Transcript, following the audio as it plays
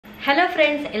Hello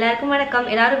friends, எல்லாருக்கும் வணக்கம்.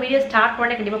 எல்லாரும் வீடியோ ஸ்டார்ட்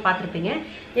பண்ண கண்டிப்பா பாத்துருப்பீங்க.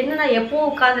 என்னன்னா எப்போ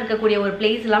உட்கார்ந்து இருக்க கூடிய ஒரு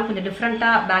பிளேஸ் எல்லாம் கொஞ்சம் டிஃபரண்டா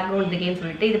பேக்ரவுண்ட் இருக்கேன்னு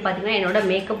சொல்லிட்டு இது பாத்தீங்கன்னா என்னோட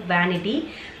மேக்கப் vanity.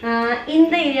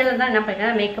 இந்த ஏரியால தான் என்ன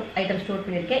பண்ணேன்னா மேக்கப் ஐட்டம் ஸ்டோர்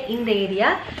பண்ணிருக்கேன். இந்த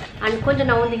ஏரியா and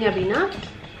கொஞ்சம் நவுந்தீங்க அப்படினா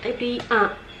இப்படி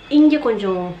இங்க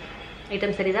கொஞ்சம்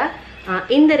ஐட்டம் சரிதா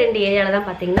இந்த ரெண்டு ஏரியால தான்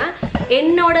பாத்தீங்கன்னா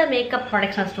என்னோட மேக்கப்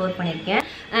ப்ராடக்ட்ஸ் நான் ஸ்டோர் பண்ணிருக்கேன்.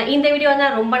 இந்த வீடியோ வந்து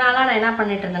ரொம்ப நாளா நான் என்ன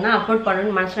பண்ணிட்டு இருந்தேன்னா அப்லோட்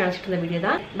பண்ணணும்னு மனசுல நினைச்சிட்டு இருந்த வீடியோ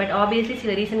தான். பட் ஆப்வியஸ்லி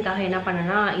சில ரீசன்காக என்ன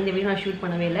பண்ணேன்னா இந்த வீடியோ நான் ஷூட்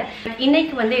பண்ணவே இல்லை.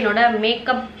 இன்னைக்கு வந்து என்னோட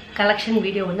மேக்கப் கலெக்ஷன்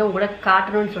வீடியோ வந்து உங்களோட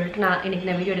காட்டணும்னு சொல்லிட்டு நான்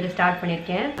இன்னைக்கு வீடியோ எடுக்க ஸ்டார்ட்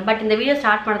பண்ணியிருக்கேன். பட் இந்த வீடியோ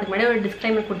ஸ்டார்ட் பண்ணதுக்கு முன்னாடி ஒரு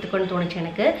டிஸ்க்ளைமர் கொடுத்துக்கணும்னு தோணுச்சு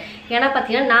எனக்கு. ஏன்னா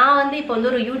பார்த்தீங்கன்னா நான் வந்து இப்போ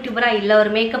வந்து ஒரு யூடியூபரா இல்லை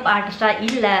ஒரு மேக்கப் ஆர்டிஸ்டா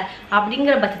இல்லை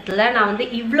அப்படிங்கிற பட்சத்தில் நான் வந்து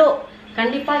இவ்வளோ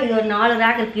கண்டிப்பாக இது ஒரு 4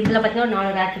 ரேக் இருக்குது. இதில் பார்த்தீங்கன்னா ஒரு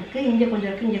 4 ரேக் இருக்குது. இங்கே கொஞ்சம்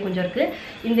இருக்குது, இங்கே கொஞ்சம் இருக்குது.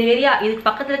 இந்த ஏரியா இதுக்கு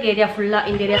பக்கத்தில் இருக்க ஏரியா ஃபுல்லாக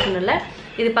இந்த ஏரியா சொன்னல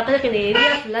இது பக்கத்தில் இருக்க இந்த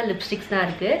ஏரியா ஃபுல்லாக லிப்ஸ்டிக்ஸ் தான்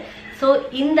இருக்குது. ஸோ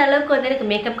இந்த அளவுக்கு வந்து எனக்கு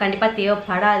மேக்கப் கண்டிப்பாக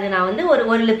தேவைப்படாது. நான் வந்து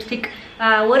ஒரு லிப்ஸ்டிக்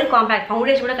ஒரு காம்பேக்ட்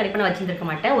ஃபவுண்டேஷன் கூட கண்டிப்பாக நான் வச்சுருக்க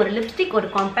மாட்டேன். ஒரு லிப்ஸ்டிக், ஒரு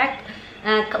காம்பேக்ட்,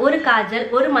 ஒரு காஜல்,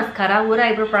 ஒரு மஸ்காரா, ஒரு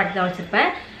ஐப்ரோ ப்ராடக்ட் தான்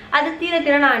வச்சுருப்பேன். அது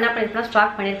தீர நான் என்ன பண்ணிருப்பேன்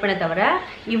ஸ்டாக் பண்ணியிருப்பேனே தவிர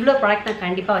இவ்வளோ ப்ராடக்ட் நான்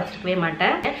கண்டிப்பாக வச்சுருக்கவே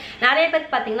மாட்டேன். நிறைய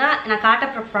பேருக்கு பார்த்தீங்கன்னா நான்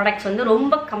காட்ட ப்ராடக்ட்ஸ் வந்து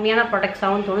ரொம்ப கம்மியான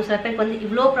ப்ராடக்ட்ஸாகவும் தோணும். சில பேருக்கு வந்து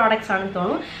இவ்வளோ ப்ராடக்ட்ஸ் ஆகும்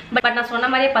தோணும். பட் நான் சொன்ன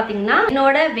மாதிரியே பார்த்தீங்கன்னா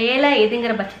என்னோட வேலை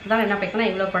எதுங்கிற பட்சத்தில் தான் என்ன பண்ணிங்கன்னா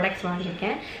இவ்வளோ ப்ராடக்ட்ஸ்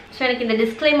வாங்கியிருக்கேன். ஸோ எனக்கு இந்த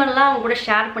டிஸ்க்ளைமர்லாம் அவங்க கூட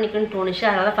ஷேர் பண்ணிக்கணும்னு தோணுச்சு.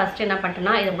 அதனால் ஃபஸ்ட்டு என்ன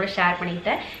பண்ணிட்டேன்னா இதை கூட ஷேர்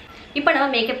பண்ணிக்கிட்டேன். இப்போ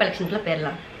நம்ம மேக்கப் கலெக்ஷனுக்குள்ள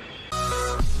போயிடலாம்.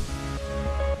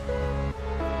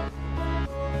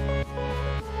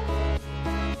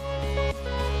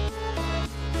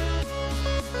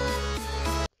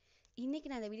 இன்றைக்கி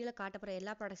நான் இந்த வீடியோவில் காட்ட போகிற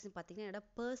எல்லா ப்ராடக்ட்ஸும் பார்த்தீங்கன்னா என்னோட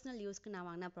பர்சனல் யூஸ்க்கு நான்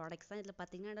வாங்கின ப்ராடக்ட்ஸ் தான். இதில்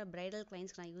பார்த்தீங்கன்னா என்னோட பிரைடல்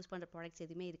கிளைண்ட்ஸ்க்கு நான் யூஸ் பண்ணுற ப்ராடக்ட்ஸ்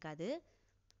எதுவுமே இருக்காது.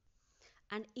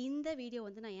 அண்ட் இந்த வீடியோ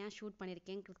வந்து நான் ஏன் ஷூட்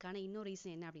பண்ணியிருக்கேங்கிறதுக்கான இன்னொரு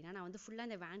ரீசன் என்ன அப்படின்னா நான் வந்து ஃபுல்லாக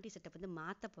இந்த vanity செட்டப் வந்து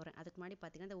மாற்ற போகிறேன். அதுக்கு முன்னாடி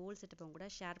பார்த்தீங்கன்னா இந்த ஓல்ட் செட்டப்பை கூட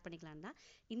ஷேர் பண்ணிக்கலாம் தான்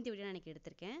இந்த வீடியோ நான் எனக்கு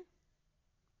எடுத்திருக்கேன்.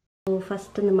 ஸோ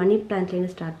ஃபஸ்ட் இந்த மணி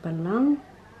பிளான்ட்லேருந்து ஸ்டார்ட் பண்ணலாம்.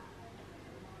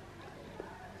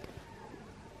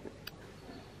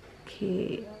 ஓகே,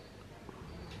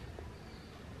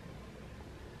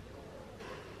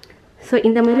 ஸோ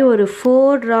இந்த மாதிரி ஒரு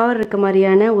 4 ட்ராவர் இருக்க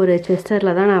மாதிரியான ஒரு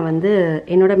செஸ்டரில் தான் நான் வந்து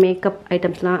என்னோட மேக்கப்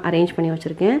ஐட்டம்ஸ்லாம் அரேஞ்ச் பண்ணி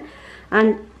வச்சுருக்கேன்.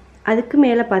 அண்ட் அதுக்கு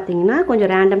மேலே பார்த்தீங்கன்னா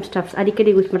கொஞ்சம் ரேண்டம் ஸ்டஃப்ஸ்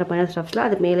அடிக்கடி யூஸ் பண்ணுற ஸ்டஃப்ஸ்லாம்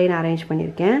அது மேலே நான் அரேஞ்ச்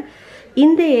பண்ணியிருக்கேன்.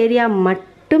 இந்த ஏரியா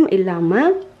மட்டும்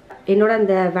இல்லாமல் என்னோட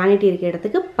அந்த வேனிட்டி இருக்க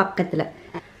இடத்துக்கு பக்கத்தில்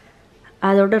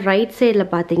அதோட ரைட்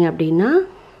சைடில் பார்த்தீங்க அப்படின்னா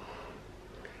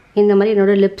இந்த மாதிரி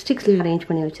என்னோட லிப்ஸ்டிக்ஸ்லாம் அரேஞ்ச்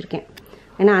பண்ணி வச்சுருக்கேன்.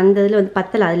 ஏன்னா அந்த இதில் வந்து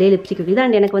பத்தலை, அதிலே லிப்ஸ்டிக் இருக்குது.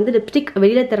 அண்ட் எனக்கு வந்து லிப்ஸ்டிக்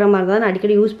வெளியில் தர மாதிரி தான் நான்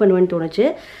அடிக்கடி யூஸ் பண்ணுவேன்னு தோணுச்சு.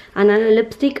 அதனால்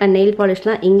லிப்ஸ்டிக் அண்ட் நெயில்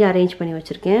பாலிஷ்லாம் இங்கே அரேஞ்ச் பண்ணி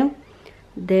வச்சுருக்கேன்.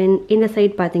 தென் இந்த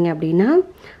சைட் பார்த்தீங்க அப்படின்னா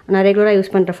நான் ரெகுலராக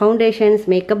யூஸ் பண்ணுற ஃபவுண்டேஷன்ஸ்,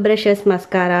 மேக்கப் ப்ரஷஸ்,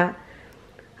 மஸ்காரா,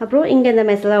 அப்புறம் இங்கே இந்த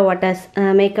மெசலா waters,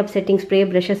 makeup setting spray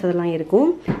brushes அதெல்லாம் இருக்கும்.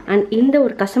 அண்ட் இந்த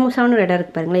ஒரு கசமுசான ஒரு இடம்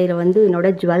இருக்குது பாருங்களேன், இதில் வந்து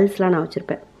என்னோடய ஜுவல்ஸ்லாம் நான்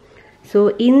வச்சுருப்பேன். ஸோ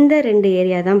இந்த 2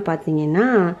 ஏரியா தான் பார்த்தீங்கன்னா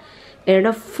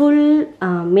என்னோடய ஃபுல்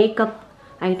மேக்கப்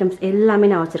ஐட்டம்ஸ் எல்லாமே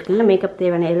நான் வச்சுருக்கேன். இல்லை மேக்கப்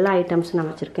தேவையான எல்லா ஐட்டம்ஸும் நான்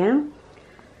வச்சுருக்கேன்.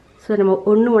 ஸோ நம்ம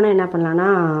ஒன்று என்ன பண்ணலான்னா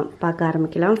பார்க்க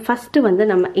ஆரம்பிக்கலாம். ஃபஸ்ட்டு வந்து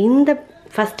நம்ம இந்த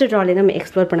ஃபஸ்ட்டு ட்ராலேருந்து நம்ம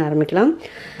எக்ஸ்ப்ளோர் பண்ண ஆரம்பிக்கலாம்.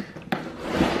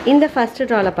 இந்த ஃபஸ்ட்டு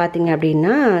ட்ராவில் பார்த்தீங்க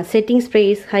அப்படின்னா செட்டிங்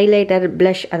ஸ்ப்ரேஸ், ஹைலைட்டர்,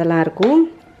 ப்ளஷ் அதெல்லாம் இருக்கும்.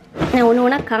 நான்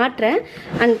ஒன்று காட்டுறேன்.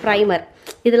 அண்ட் ப்ரைமர்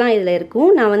இதெல்லாம் இதில்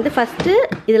இருக்கும். நான் வந்து ஃபஸ்ட்டு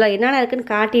இதில் என்னென்ன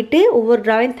இருக்குதுன்னு காட்டிட்டு ஒவ்வொரு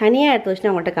ட்ராவையும் தனியாக எடுத்து வச்சு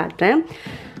நான் உங்கள்கிட்ட காட்டுறேன்.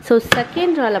 ஸோ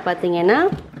செகண்ட் ட்ராவில் பார்த்தீங்கன்னா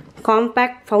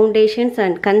காம்பேக்ட் ஃபவுண்டேஷன்ஸ்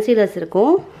அண்ட் கன்சீலர்ஸ்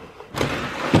இருக்கும்.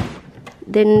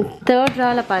 தென் தேர்ட்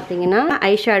ட்ராவில் பார்த்தீங்கன்னா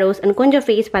ஐ ஷேடோஸ் அண்ட் கொஞ்சம்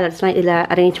ஃபேஸ் பேலட்ஸ்லாம் இதில்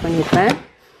அரேஞ்ச் பண்ணியிருப்பேன்.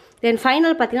 தென்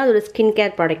ஃபைனல் பார்த்தீங்கன்னா அது ஒரு ஸ்கின்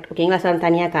கேர் ப்ராடக்ட். ஓகேங்களா, ஸோ நான்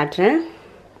தனியாக காட்டுறேன்.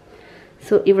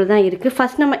 ஸோ இவ்வளோ தான் இருக்குது.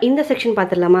 ஃபஸ்ட் நம்ம இந்த செக்ஷன்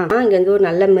பார்த்துடலாமா? இங்கே வந்து ஒரு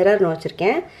நல்ல மிரர் நான்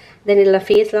வச்சுருக்கேன். தென் இதில்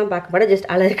ஃபேஸ்லாம் பார்க்கப்பட ஜஸ்ட்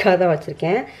அழகாக தான்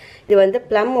வச்சுருக்கேன். இது வந்து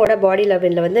ப்ளம்மோட பாடி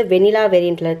லெவலில் வந்து வெனிலா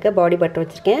வேரியண்ட்டில் இருக்க பாடி பட்டர்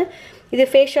வச்சுருக்கேன். இது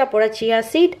ஃபேஸ் ஷாப்போட சியா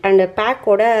சீட் அண்ட்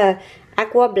பேக்கோட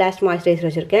அக்வா பிளாஸ்ட் மாய்ஸ்சரைசர்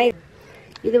வச்சுருக்கேன்.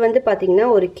 இது வந்து பார்த்திங்கன்னா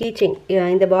ஒரு கீச்செயின்.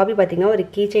 இந்த பாபி பார்த்திங்கன்னா ஒரு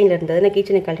கீச்செயினில் இருந்தது. நான்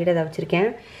கீச்செயினை கழட்டிட்டு அதை வச்சுருக்கேன்.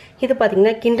 இது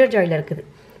பார்த்திங்கன்னா கிண்டர் ஜாயில் இருக்குது.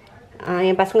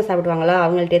 என் பசங்க சாப்பிடுவாங்களா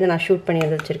அவங்கள்ட்டேருந்து நான் ஷூட் பண்ணி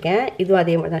வச்சுருக்கேன். இதுவும்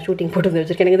அதே மாதிரி தான் ஷூட்டிங் போட்டு வந்து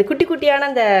வச்சுருக்கேன். எனக்கு இது குட்டி குட்டியான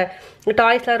அந்த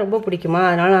டாய்ஸ்லாம் ரொம்ப பிடிக்குமா,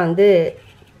 அதனால் நான் வந்து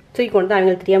தூக்கி கொண்டு தான்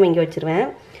அவங்களுக்கு தெரியாமல் இங்கே வச்சுருவேன்.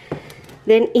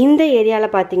 தென் இந்த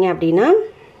ஏரியாவில் பார்த்தீங்க அப்படின்னா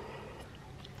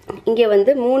இங்கே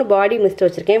வந்து 3 பாடி மிஸ்ட்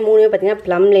வச்சுருக்கேன். 3மே பார்த்தீங்கன்னா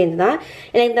ப்ளம்லேருந்து தான்.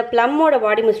 எனக்கு இந்த ப்ளம்மோட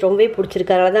பாடி மிஸ்ட் ரொம்பவே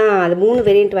பிடிச்சிருக்கு. அதனால தான் அது 3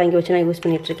 வேரியண்ட் வாங்கி வச்சு நான் யூஸ்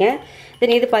பண்ணிகிட்ருக்கேன்.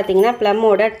 தென் இது பார்த்தீங்கன்னா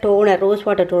ப்ளம்மோட டோனர், ரோஸ்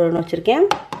வாட்டர் டோனர் வச்சுருக்கேன்.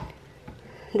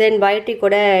 தென்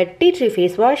பயோட்டிக்கோட tea tree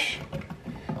face wash,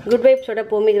 good வைப்ஸோட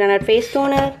pomegranate face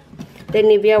toner, தென்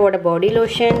நிவ்யாவோட பாடி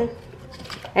லோஷன்,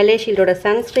 எல்ஏ ஷீல்டோட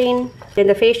சன்ஸ்க்ரீன்,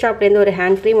 இந்த ஃபேஸ் ஷாப்லேருந்து ஒரு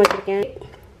ஹேண்ட் க்ரீம் வச்சுருக்கேன்.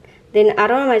 தென்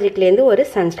அரோமா மேஜிக்லேருந்து ஒரு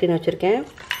சன்ஸ்க்ரீன் வச்சுருக்கேன்.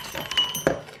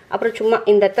 அப்புறம் சும்மா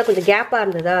இந்த இடத்துல கொஞ்சம் கேப்பாக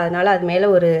இருந்ததா, அதனால் அது மேலே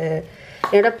ஒரு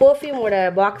என்னோடய பர்ஃப்யூமோட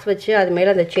பாக்ஸ் வச்சு அது மேலே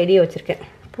அந்த செடியை வச்சுருக்கேன்,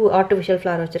 ஆர்டிஃபிஷியல்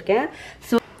ஃப்ளவர் வச்சுருக்கேன்.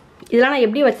 ஸோ இதெல்லாம் நான்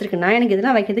எப்படி வச்சுருக்கேன்னா, எனக்கு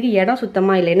இதெல்லாம் வைக்கிறதுக்கு இடம்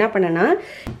சுத்தமாக இல்லை. என்ன பண்ணேன்னா,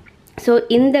 ஸோ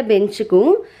இந்த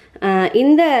பெஞ்சுக்கும்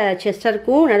இந்த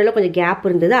செஸ்டருக்கும் நடுவில் கொஞ்சம் கேப்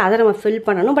இருந்தது, அதை நம்ம ஃபில்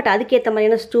பண்ணணும். பட் அதுக்கேற்ற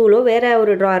மாதிரியான ஸ்டூலோ வேறு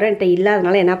ஒரு ட்ராரோ என்கிட்ட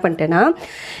இல்லாதனால என்ன பண்ணிட்டேன்னா,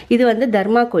 இது வந்து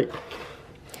தர்மாக்கோல்.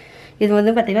 இது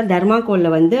வந்து பார்த்திங்கன்னா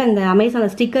தர்மாக்கோலில் வந்து அந்த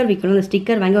அமேசானில் ஸ்டிக்கர் விற்கணும். அந்த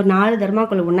ஸ்டிக்கர் வாங்கி ஒரு 4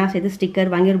 தர்மாக்கோலை ஒன்றா சேர்த்து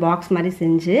ஸ்டிக்கர் வாங்கி ஒரு பாக்ஸ் மாதிரி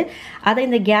செஞ்சு அதை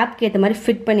இந்த கேப்க்கு ஏற்ற மாதிரி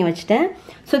ஃபிட் பண்ணி வச்சுட்டேன்.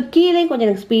 ஸோ கீழே கொஞ்சம்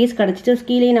எனக்கு ஸ்பேஸ் கிடச்சிட்டு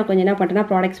கீழே நான் கொஞ்சம் என்ன பண்ணிட்டேன்னா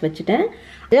ப்ராடக்ட்ஸ் வச்சுட்டேன்.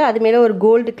 அது மேலே ஒரு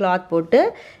கோல்டு கிளாத் போட்டு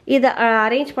இதை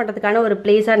அரேஞ்ச் பண்ணுறதுக்கான ஒரு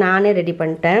பிளேஸாக நானே ரெடி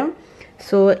பண்ணிட்டேன்.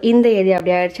 ஸோ இந்த ஏரியா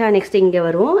அப்படி ஆகிடுச்சா. நெக்ஸ்ட் இங்கே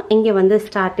வரும். இங்கே வந்து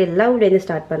லவ்லேருந்து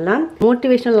ஸ்டார்ட் பண்ணலாம்.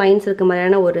 மோட்டிவேஷனல் லைன்ஸ் இருக்க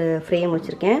மாதிரியான ஒரு ஃப்ரேம்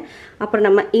வச்சுருக்கேன். அப்புறம்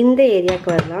நம்ம இந்த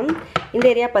ஏரியாவுக்கு வரலாம். இந்த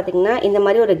ஏரியா பார்த்திங்கன்னா இந்த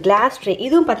மாதிரி ஒரு கிளாஸ் ட்ரே,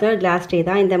 இதுவும் பார்த்திங்கன்னா கிளாஸ் ட்ரே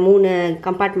தான். இந்த 3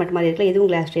 கம்பார்ட்மெண்ட் மாதிரி இருக்குல்ல,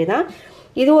 இதுவும் கிளாஸ் ட்ரே தான்.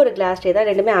 இதுவும் ஒரு கிளாஸ் ட்ரே தான்.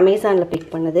 ரெண்டுமே அமேசானில்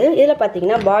பிக் பண்ணது. இதில்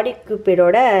பார்த்திங்கன்னா பாடி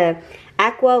குப்பிடோட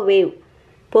ஆக்வா வேவ்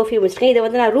பர்ஃப்யூம் வச்சுருக்கேன். இதை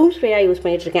வந்து நான் ரூம் ஸ்ப்ரேயாக யூஸ்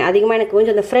பண்ணிகிட்ருக்கேன். அதிகமாக எனக்கு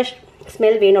கொஞ்சம் அந்த ஃப்ரெஷ்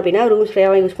ஸ்மெல் வேணும் அப்படின்னா ரூம்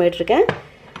ஸ்ப்ரேயாக யூஸ் பண்ணிகிட்ருக்கேன்.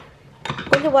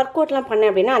 கொஞ்சம் ஒர்க் அவுட்லாம் பண்ணேன்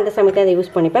அப்படின்னா அந்த சமயத்தை அதை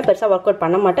யூஸ் பண்ணிப்பேன். பெருசாக ஒர்க் அவுட்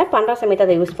பண்ண மாட்டேன், பண்ணுற சமயத்தை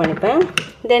அதை யூஸ் பண்ணிப்பேன்.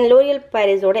 தென் லோரியல்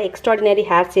பாரிஸோட எக்ஸ்ட்ராடினரி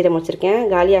ஹேர் சீரம் வச்சுருக்கேன்,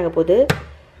 காலியாக போகுது.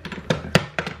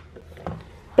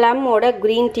 ப்ளம்மோட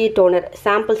green tea toner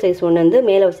sample size ஒன்று வந்து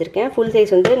மேலே வச்சுருக்கேன். ஃபுல்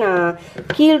சைஸ் வந்து நான்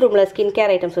கீழ் ரூமில் ஸ்கின்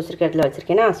கேர் ஐட்டம்ஸ் வச்சுருக்க இடத்துல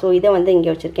வச்சுருக்கேன்னா, ஸோ இதை வந்து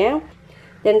இங்கே வச்சுருக்கேன்.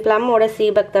 தென் ப்ளம்மோட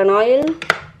சீபக்தான் ஆயில்,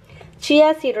 சியா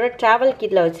சீடோட ட்ராவல்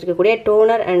கிட்டில் வச்சுருக்கக்கூடிய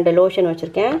டோனர் அண்ட் லோஷன்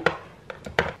வச்சுருக்கேன்.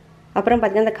 அப்புறம்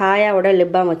பார்த்திங்கன்னா இந்த காயாவோட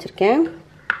லிப் பாம் வச்சுருக்கேன்.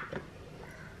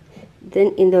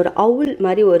 தென் இந்த ஒரு அவுல்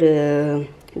மாதிரி ஒரு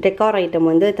டெக்கார் ஐட்டம்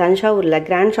வந்து தஞ்சாவூரில்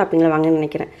கிராண்ட் ஷாப்பிங்கில் வாங்கன்னு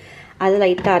நினைக்கிறேன், அது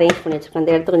லைட்டாக அரேஞ்ச் பண்ணி வச்சுருக்கேன்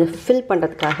அந்த இடத்த கொஞ்சம் ஃபில்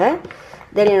பண்ணுறதுக்காக.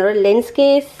 தென் என்னோடய லென்ஸ்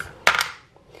கேஸ்,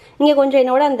 இங்கே கொஞ்சம்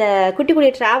என்னோட அந்த குட்டி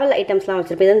குட்டி ட்ராவல் ஐட்டம்ஸ்லாம்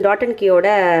வச்சுருப்பேன். இது வந்து டாட் அண்ட் கீயோட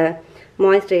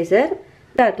மாய்ஸ்சரைசர்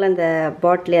இருக்குல்ல அந்த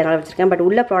பாட்டிலே அதனால் வச்சுருக்கேன். பட்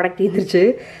உள்ள ப்ராடக்ட் இருந்துச்சு,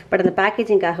 பட் அந்த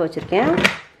பேக்கேஜிங்காக வச்சுருக்கேன்.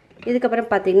 இதுக்கப்புறம்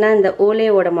பார்த்திங்கன்னா இந்த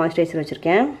ஓலேவோட மாய்ஸ்சரைசர்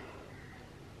வச்சுருக்கேன்.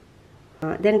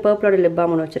 தென் பர்பிளோட லிப்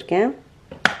பாம் ஒன்று வச்சுருக்கேன்.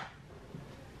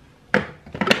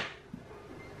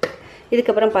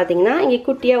 இதுக்கப்புறம் பார்த்தீங்கன்னா இங்கே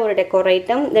குட்டியாக ஒரு டெக்கோர்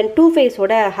ஐட்டம். தென் டூ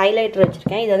ஃபேஸோட ஹைலைட்டர்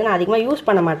வச்சுருக்கேன். இது வந்து நான் அதிகமாக யூஸ்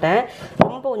பண்ண மாட்டேன்,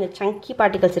 ரொம்ப கொஞ்சம் சங்கி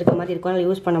பார்ட்டிகல்ஸ் இருக்க மாதிரி இருக்கும், அதனால்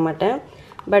யூஸ் பண்ண மாட்டேன்.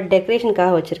 பட்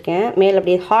டெக்கரேஷனுக்காக வச்சுருக்கேன். மேலே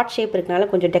அப்படியே ஹார்ட் ஷேப் இருக்கனால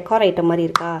கொஞ்சம் டெக்கார் ஐட்டம் மாதிரி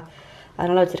இருக்கா,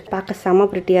 அதனால் வச்சுருக்கேன். பார்க்க செம்ம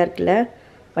ப்ரிட்டியாக இருக்குல்ல.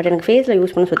 பட் எனக்கு ஃபேஸில்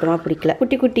யூஸ் பண்ண சுத்தமாக பிடிக்கல.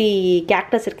 குட்டி குட்டி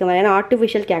கேக்டஸ் இருக்க மாதிரியான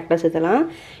ஆர்டிஃபிஷியல் கேக்டஸ் இதெல்லாம்.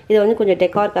 இதை வந்து கொஞ்சம்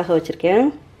டெக்கார்க்காக வச்சுருக்கேன்.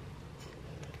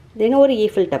 தென் ஒரு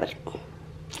ஈஃபில் டவர்.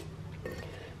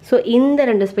 ஸோ இந்த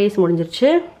 2 ஸ்பேஸ்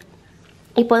முடிஞ்சிருச்சு.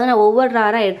 இப்போ வந்து நான் ஒவ்வொரு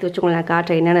ட்ராராக எடுத்து வச்சுக்கோங்க, நான்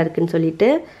காட்டுறேன் என்னென்ன இருக்குதுன்னு சொல்லிட்டு.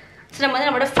 ஸோ நம்ம வந்து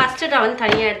நம்மளோட ஃபஸ்ட்டு ட்ரா வந்து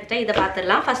தனியாக எடுத்துகிட்டேன். இதை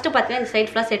பார்த்துடலாம். ஃபஸ்ட்டு பார்த்தீங்கன்னா இந்த சைட்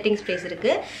ஃபுல்லாக செட்டிங் ஸ்பேஸ்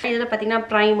இருக்குது. இதில் பார்த்தீங்கன்னா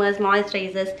ப்ரைமர்ஸ்,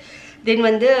 மாய்ஸ்சரைசர்ஸ், தென்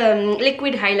வந்து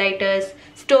லிக்விட் ஹைலைட்டர்ஸ்,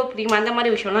 ஸ்டோவ் க்ரீம், அந்த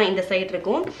மாதிரி விஷயம்லாம் இந்த சைட்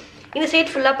இருக்கும். இந்த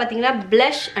சைட் ஃபுல்லாக பார்த்தீங்கன்னா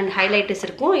ப்ளஷ் அண்ட் ஹைலைட்டர்ஸ்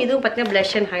இருக்கும். இதுவும் பார்த்தீங்கன்னா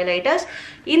ப்ளஷ் அண்ட் ஹைலைட்டர்ஸ்.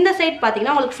 இந்த சைட்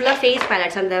பார்த்தீங்கன்னா உங்களுக்கு ஃபுல்லாக ஃபேஸ்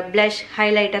பேலட்ஸ், அந்த ப்ளஷ்,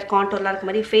 ஹைலைட்டர், கான்டோர்லாம் இருக்க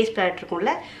மாதிரி ஃபேஸ் பேலட்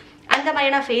இருக்கும்ல, அந்த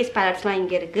மாதிரியான ஃபேஸ் பேலட்ஸ்லாம்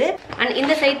இங்கே இருக்குது. அண்ட்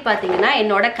இந்த சைட் பார்த்தீங்கன்னா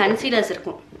என்னோட கன்சீலர்ஸ்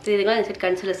இருக்கும். இதுக்கெல்லாம் இந்த சைட்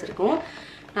கன்சீலர்ஸ் இருக்கும்.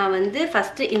 நான் வந்து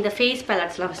ஃபஸ்ட்டு இந்த ஃபேஸ்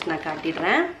பேலட்ஸ்லாம் ஃபஸ்ட் நான்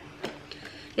காட்டிடுறேன்.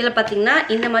 இதில் பார்த்தீங்கன்னா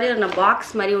இந்த மாதிரி ஒரு நான்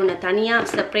பாக்ஸ் மாதிரி ஒன்று தனியாக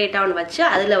செப்பரேட்டாக ஒன்று வச்சு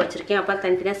அதில் வச்சுருக்கேன். அப்போ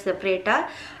தனித்தனியாக செப்பரேட்டாக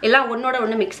எல்லாம் ஒன்றோட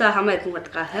ஒன்று மிக்ஸ் ஆகாமல்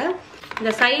இருக்குங்கிறதுக்காக.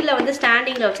 இந்த சைடில் வந்து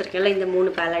ஸ்டாண்டிங்கில் வச்சுருக்கேன்ல இந்த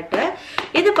 3 பேலட்டு.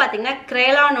 இது பார்த்தீங்கன்னா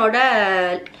க்ரேலானோட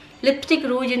லிப்ஸ்டிக்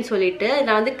ரூஜின்னு சொல்லிட்டு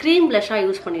நான் வந்து க்ரீம் ப்ளஷ்ஷாக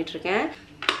யூஸ் பண்ணிகிட்ருக்கேன்.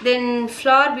 தென்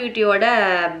flower பியூட்டியோட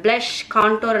plus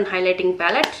contour and highlighting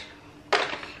ballot.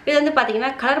 இது வந்து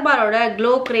பார்த்தீங்கன்னா கலர் பாரோட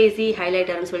க்ளோ கிரேசி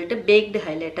ஹைலைட்டர்னு சொல்லிட்டு பேக்டு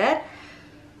ஹைலைட்டர்.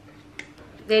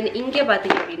 தென் இங்கே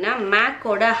பார்த்தீங்க அப்படின்னா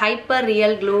மேக்கோட ஹைப்பர்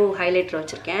ரியல் க்ளோ ஹைலைட்டர்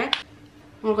வச்சுருக்கேன்.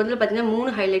 உங்களுக்கு வந்து பார்த்தீங்கன்னா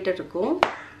 3 ஹைலைட்டர் இருக்கும்.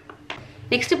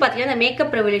 நெக்ஸ்ட் பார்த்தீங்கன்னா இந்த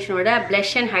makeup ரெவல்யூஷனோட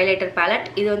plus and highlighter ballot.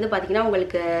 இது வந்து பார்த்தீங்கன்னா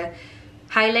உங்களுக்கு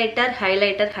ஹைலைட்டர்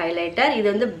ஹைலைட்டர் ஹைலைட்டர், இது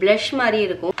வந்து ப்ளஷ் மாதிரி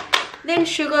இருக்கும். தென்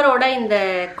சுகரோட இந்த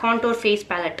கான்டோர் ஃபேஸ்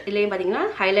பேலட், இதுலேயும் பார்த்தீங்கன்னா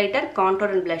ஹைலைட்டர்,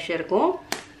 கான்டோர் அண்ட் ப்ளஷ் இருக்கும்.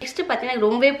 நெக்ஸ்ட்டு பார்த்தீங்கன்னா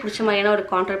ரொம்பவே பிடிச்ச மாதிரியான ஒரு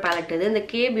கான்டோர் பேலட் இது, இந்த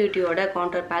கே பியூட்டியோட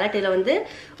கான்டோர் பேலட். இதில் வந்து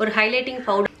ஒரு ஹைலைட்டிங்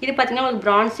பவுடர், இது பார்த்தீங்கன்னா உங்களுக்கு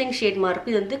பிரான்சிங் ஷேட் மாதிரி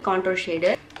இருக்கும், இது வந்து கான்டோர்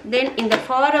ஷேடு. தென் இந்த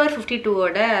forever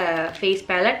 52ஓட face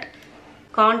ballot,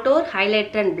 contour,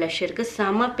 highlighter and plus இருக்குது,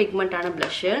 செம்ம பிக்மெண்ட்டான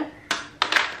ப்ளஷ்ஷு.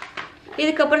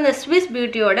 இதுக்கப்புறம் இந்த Swiss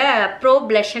பியூட்டியோட bro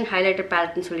plus and highlighter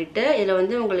பேலட்னு சொல்லிட்டு இதில்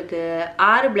வந்து உங்களுக்கு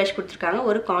 6 ப்ளஷ் கொடுத்துருக்காங்க,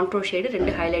 ஒரு கான்டோர் ஷேடு,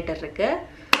 2 ஹைலைட்டர் இருக்குது.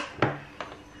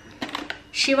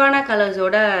 ஷிவானா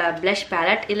கலர்ஸோட ப்ளஷ்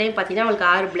பேலட், இதுலேயும் பார்த்தீங்கன்னா உங்களுக்கு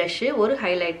 6 ப்ளஷ்ஷு, ஒரு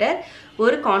ஹைலைட்டர்,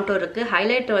 ஒரு கான்டோர் இருக்குது.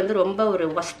 ஹைலைட்டர் வந்து ரொம்ப ஒரு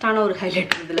ஒஸ்ட்டான ஒரு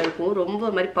ஹைலைட்டர் இதில் இருக்கும், ரொம்ப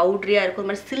ஒரு மாதிரி பவுட்ரியாக இருக்கும்,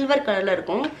 ஒரு மாதிரி சில்வர் கலரில்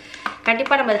இருக்கும்.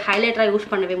 கண்டிப்பாக நம்ம அது ஹைலைட்டராக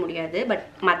யூஸ் பண்ணவே முடியாது, பட்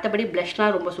மற்றபடி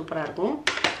ப்ளஷ்லாம் ரொம்ப சூப்பராக இருக்கும்.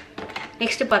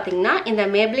 நெக்ஸ்ட் பார்த்தீங்கன்னா இந்த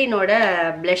மேப்ளினோட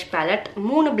ப்ளஷ் பேலட்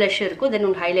 3 ப்ளஷ் இருக்கும், தென்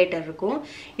ஒரு ஹைலைட்டர் இருக்கும்.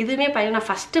 இதுவுமே பார்த்தீங்கன்னா நான்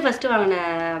ஃபஸ்ட்டு வாங்கின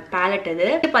பேலட்.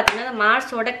 இது பார்த்தீங்கன்னா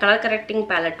மார்ஸோட கலர் கரெக்டிங்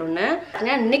பேலட் ஒன்று,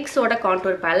 நிக்ஸோட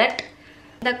கான்டூர் பேலட்.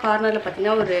 இந்த கார்னரில்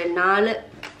பார்த்தீங்கன்னா ஒரு 4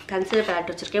 கன்சிலர் பேலட்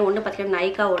வச்சுருக்கேன். ஒன்று பார்த்தீங்கன்னா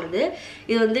நைக்காவோடது,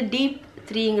 இது வந்து deep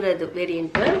 3ங்கிறது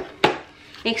variant.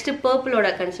 Next பர்பிளோட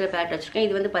concealer ballot வச்சுருக்கேன்.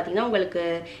 இது வந்து பார்த்தீங்கன்னா உங்களுக்கு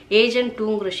ஏஜென்ட்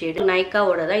 2ங்கிற ஷேடு,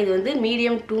 நைக்காவோட தான். இது வந்து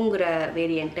மீடியம் 2ங்கிற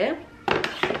வேரியண்ட்டு.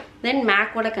 தென்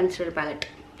மேக்கோட கன்சிலர் பேலட்,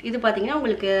 இது பார்த்தீங்கன்னா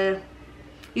உங்களுக்கு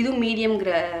இதுவும்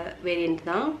மீடியம்ங்கிற வேரியண்ட்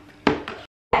தான்.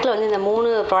 பேக்கில் வந்து இந்த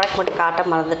 3 ப்ராடக்ட் மட்டும் காட்ட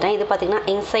மறந்துட்டேன். இது பார்த்தீங்கன்னா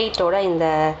இன்சைட்டோட இந்த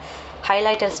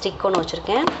ஹைலைட்டர் ஸ்டிக் ஒன்று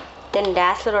வச்சுருக்கேன். தென்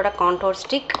டேஸ்லரோட கான்டோர்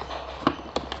ஸ்டிக்.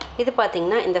 இது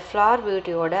பார்த்தீங்கன்னா இந்த ஃப்ளார்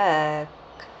பியூட்டியோட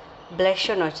ப்ளஷ்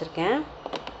ஒன்று வச்சுருக்கேன்.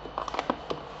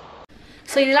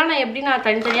 ஸோ இதெல்லாம் நான் எப்படி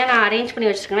தனித்தனியாக நான் அரேஞ்ச் பண்ணி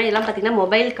வச்சுருக்கேன்னா, இதெல்லாம் பார்த்தீங்கன்னா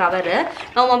மொபைல் கவரு.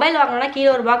 நான் மொபைல் வாங்கினோன்னா கீழே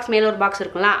ஒரு பாக்ஸ் மேலே ஒரு பாக்ஸ்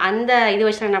இருக்குங்களா, அந்த இது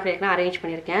வச்சு நான் என்ன பண்ணியிருக்கேன், அரேஞ்ச்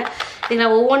பண்ணியிருக்கேன். இது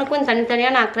நான் ஒவ்வொன்றுக்கும்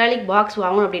தனித்தனியாக நான் அக்ராலிக் பாக்ஸ்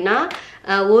வாங்கணும் அப்படின்னா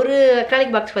ஒரு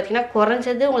அக்ராலிக் பாக்ஸ் பார்த்தீங்கன்னா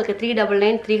குறைஞ்சது உங்களுக்கு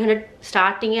 399 300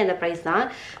 ஸ்டார்டிங்கே அந்த ப்ரைஸ் தான்.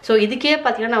 ஸோ இதுக்கே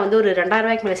பார்த்தீங்கன்னா நான் வந்து ஒரு 2000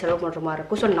 ரூபாய்க்கு மேலே செலவு பண்ணுற மாதிரி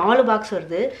இருக்கும். ஸோ 4 பாக்ஸ்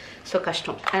வருது, ஸோ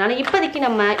கஷ்டம். அதனால் இப்போதைக்கு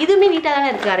நம்ம இதுவுமே நீட்டாக தானே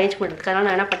இருக்குது அரேஞ்ச் பண்ணுறதுக்கு. அதனால்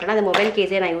நான் என்ன பண்ணுறேன்னா அந்த மொபைல்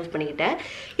கேஸே நான் யூஸ் பண்ணிக்கிட்டேன்.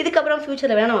 இதுக்கப்புறம்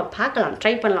ஃப்யூச்சரில் வேணால் நம்ம பார்க்கலாம்,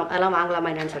 ட்ரை பண்ணலாம், அதெல்லாம்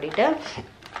வாங்கலாமா என்னன்னு சொல்லிட்டு.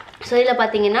 ஸோ இதில்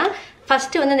பார்த்தீங்கன்னா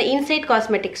ஃபஸ்ட்டு வந்து இந்த இன்சைட்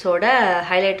காஸ்மெட்டிக்ஸோட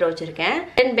ஹைலைட்டர் வச்சுருக்கேன்.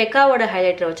 தென் பெக்காவோட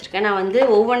ஹைலைட்டர் வச்சுருக்கேன். நான் வந்து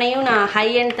ஒவ்வொன்றையும் நான் ஹை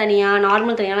அண்ட் தனியாக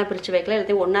நார்மல் தனியாக நான் பிரித்து வைக்கல,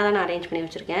 எல்லாத்தையும் ஒன்றா தான் நான் அரேஞ்ச் பண்ணி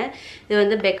வச்சுருக்கேன். இது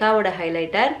வந்து பெக்காவோட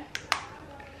ஹைலைட்டர்.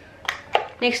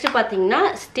 நெக்ஸ்ட்டு பார்த்தீங்கன்னா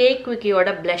ஸ்டேக்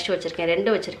விக்கியோட ப்ளஷ் வச்சுருக்கேன்,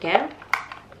 2 வச்சுருக்கேன்.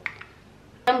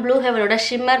 ப்ளூ ஹெவனோட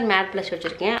ஷிம்மர் மேட் ப்ளஷ்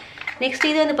வச்சுருக்கேன். நெக்ஸ்ட்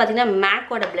இது வந்து பார்த்தீங்கன்னா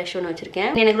மேக்கோட ப்ளஷ் ஒன்று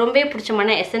வச்சுருக்கேன். எனக்கு ரொம்பவே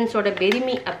பிடிச்சமான எசன்ஸோட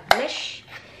பெரிமி ப்ளஷ்.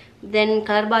 தென்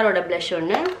கலர்பாரோட ப்ளஷ்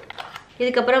ஒன்று.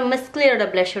 இதுக்கப்புறம் மிஸ்க்லியரோட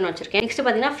ப்ளஷ் ஒன்று வச்சுருக்கேன். நெக்ஸ்ட்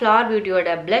பார்த்தீங்கன்னா ஃப்ளார் பியூட்டியோட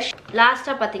ப்ளஷ்.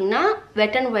 லாஸ்ட்டாக பார்த்தீங்கன்னா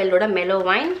வெட் and வைல்டோட mellow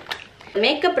wine.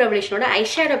 Makeup ரெவல்யூஷனோட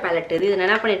eyeshadow ballot. இது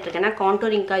என்ன பண்ணிட்டு இருக்கேன்னா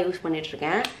கான்டோரிங்காக யூஸ் பண்ணிட்டு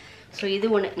இருக்கேன். ஸோ இது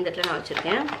ஒன்று இந்த இடத்துல நான்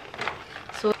வச்சுருக்கேன்.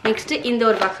 ஸோ நெக்ஸ்ட்டு இந்த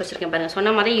ஒரு பாக்ஸ் வச்சுருக்கேன் பாருங்கள்.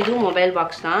 சொன்ன மாதிரி இதுவும் மொபைல்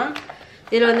பாக்ஸ் தான்.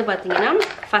 இதில் வந்து பார்த்தீங்கன்னா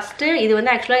ஃபஸ்ட்டு இது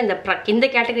வந்து ஆக்சுவலாக இந்த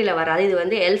கேட்டகரியில் வராது. இது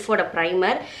வந்து எல்ஃபோட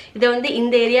ப்ரைமர். இதை வந்து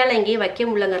இந்த ஏரியாவில் எங்கேயும் வைக்க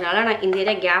முடியலங்கிறனால நான் இந்த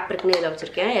ஏரியா கேப் இருக்குன்னு இதில்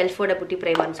வச்சுருக்கேன். எல்ஃபோட புட்டி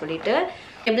ப்ரைமர்னு சொல்லிட்டு.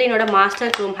 எப்ளினோட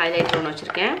மாஸ்டர் க்ரூம் ஹைலைட்டர் ஒன்று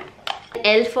வச்சுருக்கேன்.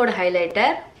 எல்ஃபோட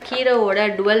ஹைலைட்டர். ஹீரோவோட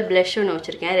டுவல் ப்ளஷ் ஒன்று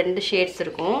வச்சுருக்கேன், 2 ஷேட்ஸ்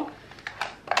இருக்கும்.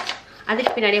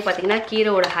 அதுக்கு பின்னாடியே பார்த்தீங்கன்னா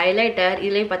கீரோட ஹைலைட்டர்.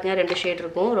 இதுலேயும் பார்த்தீங்கன்னா 2 ஷேட்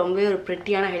இருக்கும். ரொம்பவே ஒரு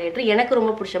ப்ரிட்டியான ஹைலைட்டர், எனக்கு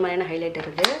ரொம்ப பிடிச்ச மாதிரியான ஹைலைட்டர்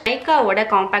இது. நைக்காவோட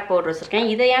காம்பேக்ட் பவுடர் வச்சுருக்கேன்.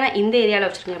 இதையான இந்த ஏரியாவில்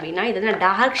வச்சுருக்கேன் அப்படின்னா இது வந்து நான்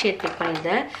டார்க் ஷேட் பிக்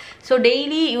பண்ணியிருந்தேன். ஸோ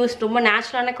டெய்லி யூஸ் ரொம்ப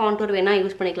நேச்சுரலான கான்டூர் வேணால்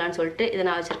யூஸ் பண்ணிக்கலாம்னு சொல்லிட்டு இதை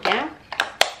நான் வச்சுருக்கேன்.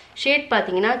 ஷேட்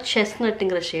பார்த்தீங்கன்னா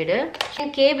செஸ்னட்டுங்கிற ஷேடு.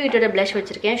 கே பியூட்டியோட ப்ளஷ்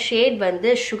வச்சுருக்கேன். ஷேட்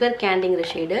வந்து sugar கேண்டிங்கிற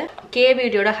shade. K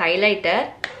பியூட்டியோட highlighter.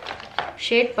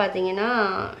 Shade பார்த்தீங்கன்னா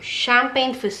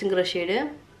ஷாம்பைன் ஃபிஷ்ங்கிற ஷேடு.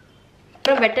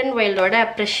 அப்புறம் வெட் அண்ட் வைல்டோட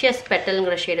ப்ரெஷியஸ்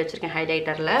பெட்டல்ங்கிற ஷேட் வச்சுருக்கேன்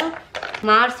ஹைலைட்டரில்.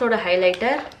 மார்ஸோட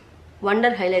ஹைலைட்டர்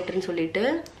வண்டர் ஹைலைட்டர்னு சொல்லிட்டு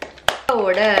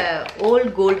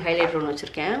ஓல்ட் கோல்டு ஹைலைட்டர் ஒன்று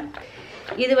வச்சுருக்கேன்.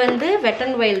 இது வந்து வெட்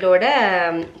அண்ட் வைல்டோட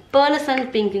பர்லசன்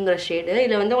பிங்க்குங்கிற ஷேடு.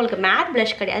 இதில் வந்து உங்களுக்கு மேட்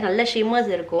ப்ளஷ் கிடையாது, நல்ல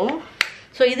ஷிம்மர்ஸ் இருக்கும்.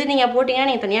 ஸோ இது நீங்கள் போட்டிங்கன்னா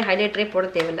நீங்கள் தனியாக ஹைலைட்டரே போட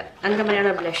தேவையில்லை, அந்த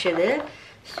மாதிரியான ப்ளஷ் இது.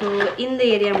 ஸோ இந்த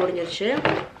ஏரியா முடிஞ்சிருச்சு.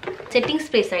 செட்டிங்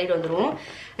ஸ்ப்ரே சைடு வந்துடும்.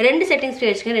 2 செட்டிங் ஸ்ப்ரே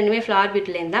வச்சுக்கேன், 2மே ஃப்ளார்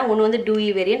பியூட்டிலேருந்து தான். ஒன்று வந்து டூஇ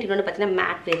வேரியன்ட், இன்னொன்று பார்த்தீங்கன்னா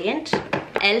mat variant.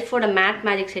 எல்ஃபோட mat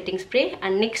magic setting spray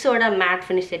and நிக்ஸோட matte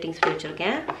finish setting spray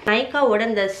வச்சுருக்கேன். நைக்காவோட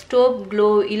இந்த ஸ்டோப் க்ளோ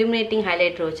இலுமினேட்டிங்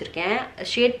ஹைலைட்டர் வச்சுருக்கேன்.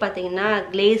 ஷேட் பார்த்தீங்கன்னா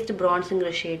கிளேஸ்டு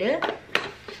ப்ரான்ஸுங்கிற ஷேடு.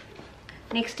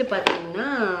 நெக்ஸ்ட்டு பார்த்தீங்கன்னா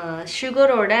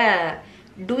சுகரோட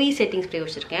டூஇ செட்டிங் ஸ்ப்ரே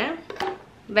வச்சுருக்கேன்.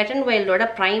 வெட் அண்ட் வைல்டோட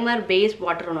ப்ரைமர் பேஸ்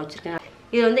வாட்டர் ஒன்று வச்சுருக்கேன்.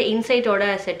 இது வந்து இன்சைட்டோட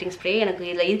செட்டிங் ஸ்ப்ரே. எனக்கு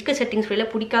இதில் இருக்க செட்டிங் ஸ்ப்ரேல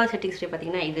பிடிக்காத செட்டிங் ஸ்ப்ரே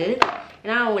பார்த்தீங்கன்னா இது.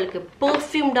 ஏன்னா உங்களுக்கு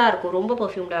பர்ஃப்யூம்டாக இருக்கும், ரொம்ப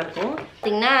பர்ஃப்யூம்டாக இருக்கும்.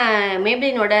 பார்த்தீங்கன்னா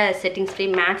மேப்ளினோட செட்டிங் ஸ்ப்ரே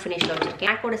மேட் ஃபினிஷில் வச்சுருக்கேன்.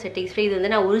 மேக்கோட செட்டிங் ஸ்ப்ரே இது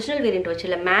வந்து நான் ஒரிஜினல் வேரியன்ட் வச்சு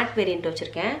இல்லை மேட் வேரியன்ட்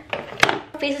வச்சுருக்கேன்.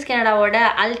 ஃபேஸஸ் கனடாவோட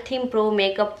அல்டீம் ப்ரோ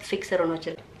மேக்கப் ஃபிக்ஸர் ஒன்று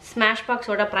வச்சுருக்கேன். ஸ்மாஷ்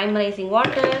பாக்ஸோட ப்ரைமரைசிங்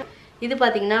வாட்டர். இது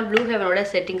பார்த்தீங்கன்னா blue ஹெவனோட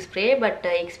setting spray, but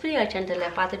expiry ஆச்சுன்னு தெரியல,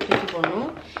 பார்த்துட்டு தூக்கி போடணும்.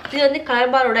 இது வந்து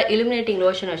கலர்பாரோட இலுமினேட்டிங்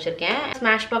லோஷன் வச்சுருக்கேன்.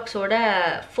 ஸ்மாஷ் பாக்ஸோட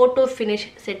photo finish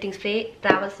setting spray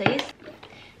travel size.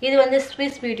 இது வந்து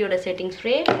ஸ்விஸ் பியூட்டியோட செட்டிங்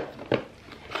ஸ்ப்ரே.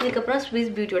 இதுக்கப்புறம் ஸ்விஸ்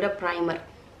பியூட்டியோட ப்ரைமர்.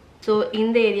 ஸோ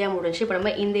இந்த ஏரியா முடிஞ்சு. இப்போ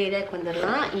நம்ம இந்த ஏரியாவுக்கு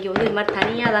வந்துடலாம். இங்கே வந்து இது மாதிரி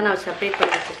தனியாக தான் நான் செப்பரேட்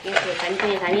பண்ணி வச்சுருக்கேன். ஸோ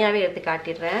தனியாகவே எடுத்து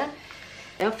காட்டிடுறேன்.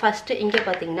 ஃபஸ்ட்டு இங்கே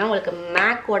பார்த்தீங்கன்னா உங்களுக்கு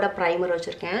மேக்கோட ப்ரைமர்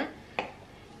வச்சுருக்கேன்.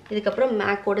 இதுக்கப்புறம்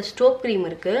மேக்கோட ஸ்டோப் க்ரீம்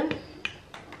இருக்குது.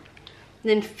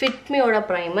 தென் ஃபிட்மியோட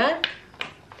ப்ரைமர்.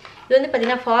 இது வந்து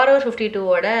பார்த்தீங்கன்னா ஃபார்வர்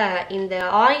 52ஓட இந்த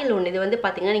ஆயில் ஒன்று. இது வந்து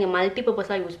பார்த்தீங்கன்னா நீங்கள் மல்டி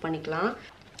பர்பஸாக யூஸ் பண்ணிக்கலாம்.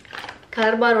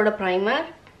 கலர்பாரோட ப்ரைமர்.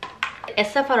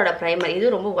 எஸ்எஃப்ஆரோட ப்ரைமர்.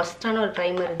 இது ரொம்ப ஒஸ்டான ஒரு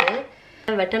ப்ரைமர். இது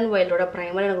Wet n Wildோட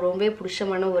ப்ரைமர் எனக்கு ரொம்பவே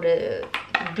பிடிச்சமான ஒரு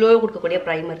க்ளோ கொடுக்கக்கூடிய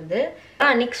ப்ரைமர் இது.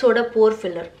 நிக்ஸோட போர்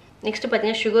ஃபில்லர். நெக்ஸ்ட்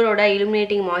பார்த்தீங்கன்னா சுகரோட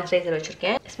இலுமினேட்டிங் மாய்ஸ்சரைசர்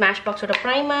வச்சுருக்கேன். ஸ்மாஷ் பாக்ஸோட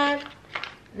ப்ரைமர்,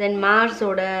 தென்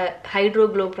மார்ஸோட ஹைட்ரோ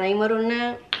க்ளோ ப்ரைமர் ஒன்று.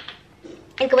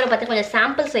 இதுக்கப்புறம் பார்த்தீங்கன்னா கொஞ்சம்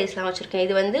சாம்பிள் சைஸ்லாம் வச்சுருக்கேன்.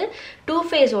 இது வந்து டூ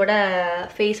ஃபேஸோட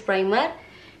ஃபேஸ் ப்ரைமர்,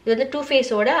 இது வந்து டூ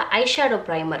ஃபேஸோட ஐஷேடோ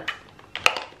ப்ரைமர்.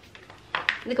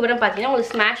 இதுக்கப்புறம் பார்த்தீங்கன்னா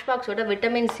உங்களுக்கு ஸ்மாஷ் பாக்ஸோட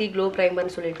விட்டமின் சி க்ளோ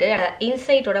ப்ரைமர்னு சொல்லிட்டு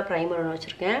இன்சைட்டோட ப்ரைமர் ஒன்று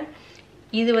வச்சுருக்கேன்.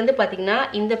 இது வந்து பார்த்தீங்கன்னா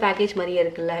இந்த பேக்கேஜ் மாதிரியே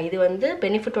இருக்குல்ல, இது வந்து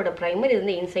பெனிஃபிட்டோட ப்ரைமர், இது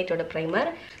வந்து இன்சைட்டோட ப்ரைமர்.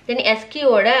 தென்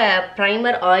எஸ்கியோட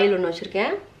ப்ரைமர் ஆயில் ஒன்று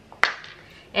வச்சுருக்கேன்.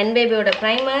 என்பேபியோட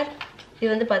ப்ரைமர்,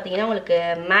 இது வந்து பார்த்தீங்கன்னா உங்களுக்கு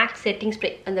மேக்ஸ் செட்டிங் ஸ்ப்ரே,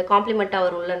 அந்த காம்ப்ளிமெண்ட்டாக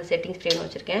வரும்ல அந்த செட்டிங் ஸ்ப்ரே ஒன்று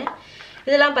வச்சுருக்கேன்.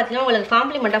 இதெல்லாம் பார்த்தீங்கன்னா உங்களுக்கு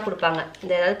காம்ப்ளிமெண்ட்டாக கொடுப்பாங்க.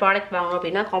 இந்த ஏதாவது ப்ராடக்ட் வாங்கணும்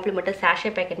அப்படின்னா காம்ப்ளிமெண்ட்டாக சாஷே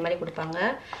பேக்கெட் மாதிரி கொடுப்பாங்க.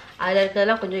 அதில்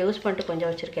இருக்கிறதெல்லாம் கொஞ்சம் யூஸ் பண்ணிட்டு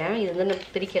கொஞ்சம் வச்சுருக்கேன். இது வந்து நான்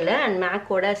பிரிக்கலை. அண்ட்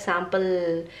மேக்கோட சாம்பிள்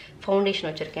ஃபவுண்டேஷன்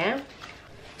வச்சுருக்கேன்.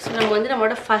 ஸோ நம்ம வந்து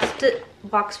நம்மளோட ஃபஸ்ட்டு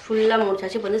பாக்ஸ் ஃபுல்லாக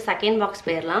முடிச்சாச்சு. இப்போ வந்து செகண்ட் பாக்ஸ்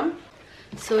போயிடலாம்.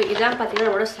 ஸோ இதெல்லாம் பார்த்தீங்கன்னா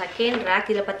நம்மளோட செகண்ட் ரேக்.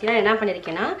 இதில் பார்த்தீங்கன்னா என்ன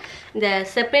பண்ணியிருக்கேன்னா இந்த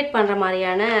செப்பரேட் பண்ணுற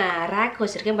மாதிரியான ரேக்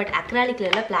வச்சுருக்கேன். பட் அக்ராலிக்கில்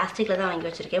இல்லை, பிளாஸ்டிக்கில் தான் வாங்கி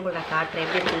வச்சுருக்கேன். இப்போ நான் காட்டுறேன்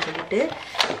எப்படி இருக்குன்னு சொல்லிட்டு.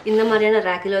 இந்த மாதிரியான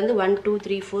ரேக் இதில் வந்து 1 2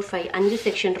 3 4 5 5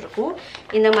 செக்ஷன் இருக்கும்.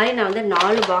 இந்த மாதிரி நான் வந்து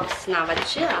 4 பாக்ஸ் நான்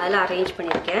வச்சு அதில் அரேஞ்ச்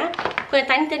பண்ணியிருக்கேன்.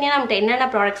 கொஞ்சம் தனித்தனியாக நம்மகிட்ட என்னென்ன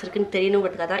ப்ராடக்ட்ஸ் இருக்குன்னு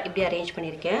தெரியணுங்கிறதுக்காக தான் இப்படி அரேஞ்ச்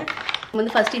பண்ணியிருக்கேன்.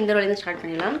 வந்து ஃபஸ்ட்டு இந்த ரோலேருந்து ஸ்டார்ட்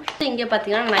பண்ணிடலாம். இங்கே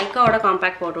பார்த்தீங்கன்னா நைக்காவோட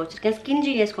காம்பேக்ட் பவுடர் வச்சுருக்கேன். ஸ்கின்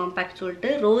ஜீனியஸ் காம்பேக்ட் சொல்லிட்டு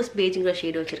ரோஸ் பேஜுங்கிற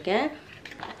ஷேடு வச்சுருக்கேன்.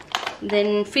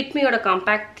 தென் ஃபிட்மியோட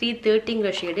காம்பேக்ட் 330ங்கிற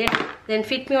ஷேடு. தென்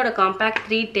ஃபிட்மியோட காம்பேக்ட்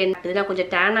 310. இதெல்லாம் கொஞ்சம்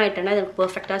டேன் ஆகிட்டேன்னா இதுக்கு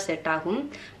பர்ஃபெக்டாக செட் ஆகும்.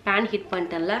 Tan hit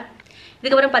பண்ணிட்டேன்ல.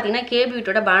 இதுக்கப்புறம் பார்த்தீங்கன்னா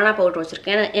கேபியூட்டோட பனானா பவுடர்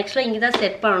வச்சுருக்கேன். ஆக்சுவலாக இங்கே தான்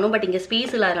செட் பண்ணணும், பட் இங்கே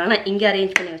ஸ்பேஸ் இல்லாதனால இங்கே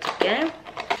அரேஞ்ச் பண்ணி வச்சுருக்கேன்.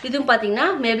 இதுவும் பார்த்தீங்கன்னா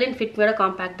மேப்ளின் ஃபிட்மியோட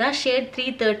காம்பேக்ட் தான், ஷேட்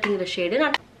 330ங்கிற ஷேடு.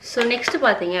 ஸோ நெக்ஸ்ட்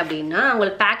பார்த்தீங்க அப்படின்னா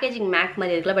உங்களுக்கு பேக்கேஜிங் மேக்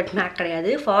மாதிரி இருக்குல்ல, பட் மேக்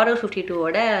கிடையாது. ஃபாரோ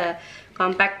 52ஓட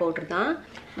காம்பேக்ட் பவுடர் தான்.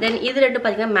 தென் இது ரெண்டு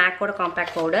பார்த்தீங்கன்னா மேக்கோட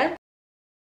காம்பேக்ட் பவுடர்.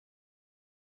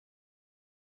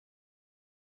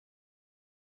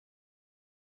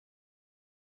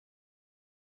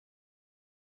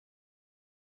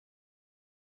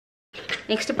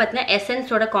 நெக்ஸ்ட் பார்த்தீங்கன்னா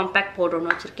எசன்ஸோட காம்பேக்ட் பவுடர்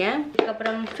ஒன்று வச்சுருக்கேன்.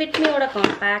 அதுக்கப்புறம் ஃபிட்மியோட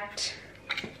காம்பேக்ட்,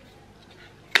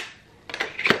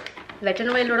 வெட் n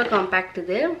Wildோட காம்பேக்ட்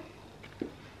இது.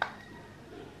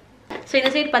 ஸோ இந்த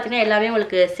சைடு பார்த்தீங்கன்னா எல்லாமே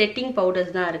உங்களுக்கு செட்டிங்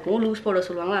பவுடர்ஸ் தான் இருக்கும். லூஸ் பவுடர்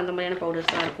சொல்லுவாங்க, அந்த மாதிரியான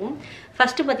பவுடர்ஸ் தான் இருக்கும்.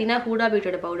 ஃபஸ்ட்டு பார்த்தீங்கன்னா ஹூடா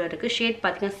பியூட்டோட பவுடர் இருக்குது. ஷேட்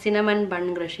பார்த்தீங்கன்னா cinnamon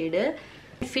பன்ங்கிற shade.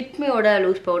 ஃபிட்மியோட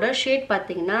loose powder shade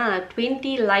பார்த்தீங்கன்னா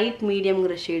 20 லைட்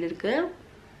மீடியம்ங்கிற ஷேடு இருக்குது.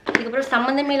 அதுக்கப்புறம்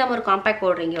சம்மந்தமே இல்லாமல் ஒரு காம்பேக்ட்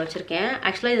பவுடர் இங்கே வச்சுருக்கேன்.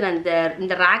 ஆக்சுவலாக இது நான்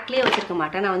இந்த ரேக்லேயே வச்சுருக்க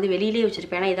மாட்டேன், நான் வந்து வெளியிலே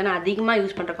வச்சுருப்பேன். ஏன்னா இதை நான் அதிகமாக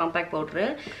யூஸ் பண்ணுற காம்பேக்ட் பவுட்ரு.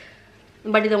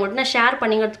 பட் இதை மட்டும் நான் ஷேர்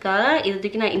பண்ணிங்கிறதுக்காக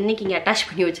இதுக்கு நான் இன்றைக்கி இங்கே அட்டாச்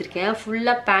பண்ணி வச்சுருக்கேன்.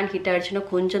 ஃபுல்லாக பேன் ஹிட் ஆகிடுச்சுன்னா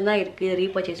கொஞ்சம் தான் இருக்குது,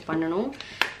 ரீபர்ச்சேஸ் பண்ணணும்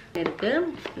இருக்குது.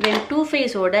 தென் டூ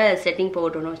ஃபேஸோட செட்டிங்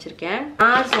பவுடர் ஒன்று வச்சுருக்கேன்.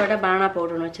 மார்ஸோட பனானா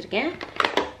பவுடர் ஒன்று வச்சுருக்கேன்.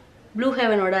 Blue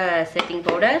ஹெவனோட setting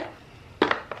powder,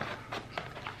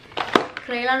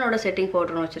 க்ரைலானோட setting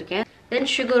powder ஒன்று வச்சுருக்கேன்.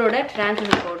 தென் சுகரோட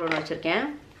டிரான்ஸ்மிஷன் பவுடர் ஒன்று வச்சுருக்கேன்.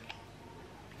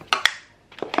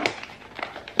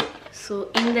 ஸோ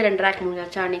இந்த ரெண்டு ரேக்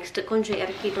முடிஞ்சாச்சா. நெக்ஸ்ட்டு கொஞ்சம்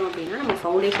இறக்கிட்டோம் அப்படின்னா நம்ம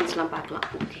ஃபவுண்டேஷன்ஸ்லாம் பார்க்கலாம்.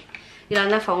 ஓகே,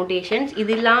 இதெல்லாம் தான் ஃபவுண்டேஷன்ஸ்.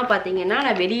 இது இல்லாமல் பார்த்தீங்கன்னா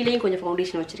நான் வெளியிலையும் கொஞ்சம்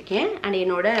ஃபவுண்டேஷன் வச்சுருக்கேன். அண்ட்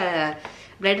என்னோட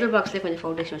பிரைடல் பாக்ஸ்லேயே கொஞ்சம்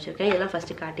ஃபவுண்டேஷன் வச்சுருக்கேன். இதெல்லாம்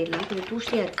ஃபஸ்ட்டு காட்டிடலாம், கொஞ்சம்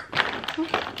தூசியாக இருக்குது.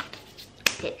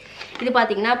 ஓகே, இது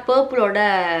பார்த்தீங்கன்னா பர்பிளோட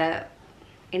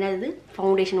என்னது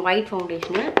ஃபவுண்டேஷன், ஒயிட்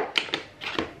ஃபவுண்டேஷனு.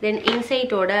 தென்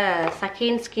இன்சைட்டோட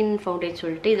செகண்ட் ஸ்கின் ஃபவுண்டேஷன்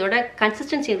சொல்லிட்டு இதோட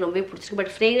கன்சிஸ்டன்சி எனக்கு ரொம்பவே பிடிச்சிருக்கு.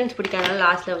 பட் ஃப்ரேக்ரன்ஸ் பிடிக்காதனால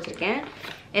லாஸ்ட்டில் வச்சுருக்கேன்.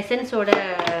 எசன்ஸோட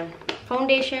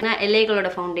ஃபவுண்டேஷன், எல்ஏகளோட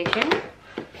ஃபவுண்டேஷன்,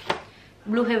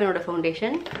 ப்ளூ ஹெவனோட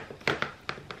ஃபவுண்டேஷன்.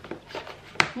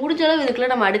 முடிஞ்ச அளவு இதுக்குள்ளே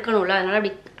நம்ம அடுக்கணும்ல, அதனால்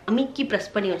அப்படி அமுக்கி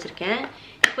ப்ரெஸ் பண்ணி வச்சுருக்கேன்.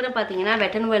 இப்போ பார்த்தீங்கன்னா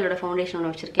வெட் n Wildோட ஃபவுண்டேஷன்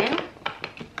ஒன்று வச்சுருக்கேன்.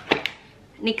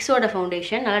 நிக்ஸோட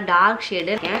ஃபவுண்டேஷன் நல்லா டார்க்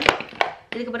ஷேடு இருக்கேன்.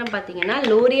 இதுக்கப்புறம் பார்த்தீங்கன்னா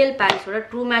லோரியல் பாரிஸோட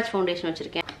ட்ரூ மேட்ச் ஃபவுண்டேஷன்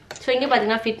வச்சுருக்கேன். ஸோ இங்கே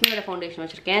பார்த்தீங்கன்னா ஃபிட்மியோட ஃபவுண்டேஷன்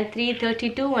வச்சுருக்கேன்.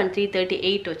 332 and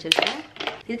 338 வச்சுருக்கேன்.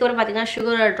 இதுக்கப்புறம் பார்த்தீங்கன்னா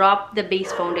சுகரோட ட்ராப் த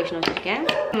பேஸ் ஃபவுண்டேஷன் வச்சுருக்கேன்.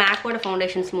 மேக்கோட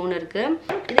ஃபவுண்டேஷன்ஸ் 3 இருக்குது.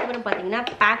 இதுக்கப்புறம் பார்த்தீங்கன்னா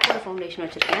பேக்கோட ஃபவுண்டேஷன்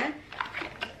வச்சுருக்கேன்.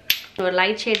 ஒரு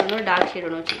லைட் ஷேட் ஒன்று, டார்க் ஷேட்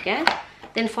ஒன்று வச்சுருக்கேன்.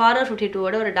 தென் ஃபாரோ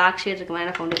 52ஓட ஒரு டார்க் ஷேட் இருக்க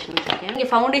மாதிரி ஃபவுண்டேஷன் வச்சுருக்கேன். இங்கே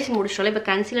ஃபவுண்டேஷன் முடிச்சோல இப்போ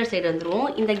கன்சீலர் சைடு வந்துடும்.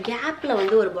 இந்த கேப்பில்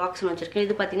வந்து ஒரு பாக்ஸ் ஒன்று வச்சுருக்கேன்.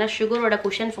 இது பார்த்தீங்கன்னா சுகரோட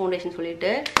குஷன் ஃபவுண்டேஷன்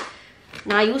சொல்லிட்டு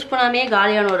நான் யூஸ் பண்ணாமே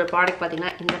காலியான ஒரு ப்ராடக்ட்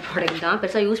பார்த்தீங்கன்னா இந்த ப்ராடக்ட் தான்.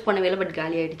 பெருசாக யூஸ் பண்ணவே இல்லை, பட்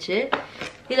காலி ஆகிடுச்சு.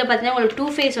 இதில் பார்த்தீங்கன்னா உங்களுக்கு டூ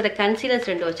ஃபேஸோட கன்சீலர்ஸ்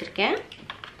 2 வச்சுருக்கேன்.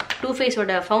 டூ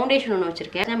ஃபேஸோட ஃபவுண்டேஷன் ஒன்று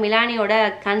வச்சுருக்கேன். மிலானியோட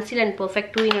கன்சீல் and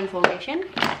perfect 2-in-1 foundation,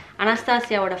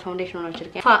 அனஸ்தாசியாவோட foundation ஒன்று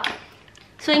வச்சுருக்கேன்.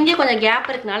 ஸோ இங்கே கொஞ்சம் கேப்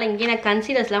இருக்கனால இங்கே நான்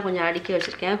கன்சீலர்ஸ்லாம் கொஞ்சம் அடுக்கி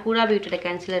வச்சுருக்கேன். ஹூடா பியூட்டியோட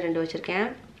கன்சீலர் 2 வச்சுருக்கேன்.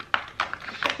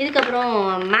 இதுக்கப்புறம்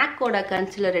மேக்கோட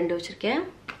கன்சீலர் 2 வச்சுருக்கேன்.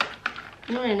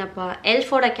 இன்னொன்று என்னப்பா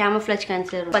எல்ஃபோட கேமஃப்ளேஜ்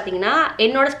கன்சிலர் பார்த்தீங்கன்னா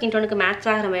என்னோட ஸ்கின் டோனுக்கு மேட்ச்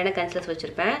ஆகிற மாதிரியான கன்சிலர்ஸ்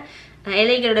வச்சுருப்பேன்.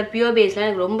 எலைகளோட பியூர் பேஸ்லாம்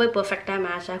எனக்கு ரொம்ப பர்ஃபெக்டாக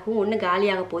மேட்ச் ஆகும். ஒன்று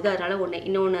காலியாக போகுது, அதனால்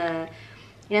இன்னொன்று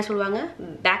என்ன சொல்லுவாங்க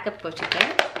பேக்கப்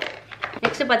வச்சுருக்கேன்.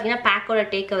 நெக்ஸ்ட்டு பார்த்தீங்கன்னா பேக்கோட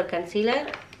டேக் அவர் கன்சீலர்,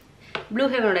 ப்ளூ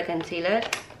ஹெவனோட கன்சீலர்,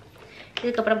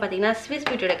 இதுக்கப்புறம் பார்த்தீங்கன்னா ஸ்விஸ்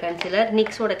பியூட்டியோட கன்சீலர்,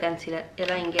 நிக்ஸோட கன்சீலர்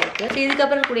இதெல்லாம் இங்கே இருக்குது. ஸோ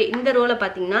இதுக்கப்புறம் கூட இந்த ரோலை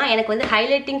பார்த்தீங்கன்னா எனக்கு வந்து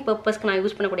ஹைலைட்டிங் பர்பஸ்க்கு நான்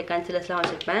யூஸ் பண்ணக்கூடிய கன்சீலர்ஸ்லாம்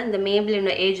வச்சுருப்பேன். இந்த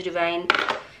மேபிளினோட age divine,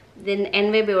 then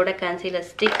என்வேபியோட concealer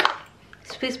stick,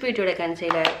 Swiss பியூட்டியோட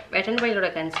concealer, wet and வைல்டோட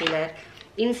concealer,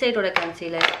 இன்சைட்டோட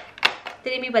concealer,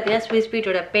 திரும்பி பார்த்தீங்கன்னா ஸ்விஸ்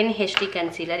பியூட்டியோட பென் ஹெச்டி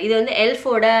கன்சீலர். இது வந்து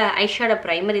எல்ஃபோட ஐஷேடோ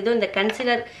ப்ரைமர். இதுவும் இந்த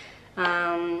கன்சீலர்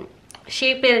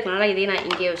ஷேப்பே இருக்கனால இதே நான்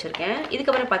இங்கேயே வச்சுருக்கேன்.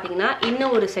 இதுக்கப்புறம் பார்த்தீங்கன்னா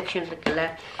இன்னும் ஒரு செக்ஷன் இருக்குல்ல,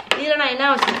 இதில் நான் என்ன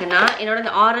வச்சுருக்கேன்னா என்னோட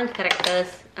இந்த ஆரஞ்ச்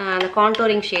கரெக்டர்ஸ், அந்த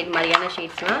கான்டோரிங் ஷேட் மாதிரியான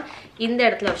ஷேட்ஸ்லாம் இந்த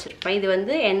இடத்துல வச்சுருப்பேன். இது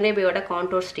வந்து என்வேபியோட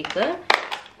கான்டோர் ஸ்டிக்கு,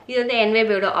 இது வந்து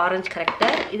என்வேபியோட ஆரஞ்ச்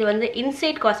கரெக்டர், இது வந்து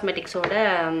இன்சைட் காஸ்மெட்டிக்ஸோட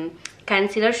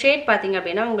கன்சீலர். ஷேட் பார்த்தீங்க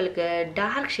அப்படின்னா உங்களுக்கு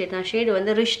டார்க் ஷேட் தான், ஷேடு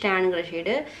வந்து ரிஷ் டேனுங்கிற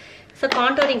ஷேடு. ஸோ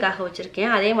கான்டோரிங்காக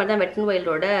வச்சுருக்கேன். அதே மாதிரி தான் வெட் அண்ட்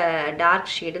வைல்டோட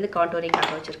டார்க் ஷேடு வந்து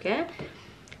கான்டோரிங்காக வச்சுருக்கேன்.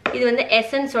 இது வந்து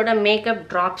எசன்ஸோட மேக்கப்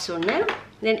ட்ராப்ஸ் ஒன்று,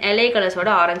 தென் LA கலர்ஸோட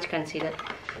ஆரஞ்ச் கன்சீலர்.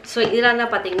 ஸோ இதெல்லாம்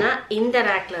தான் பார்த்தீங்கன்னா இந்த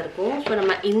ரேக்கில் இருக்கும். ஸோ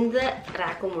நம்ம இந்த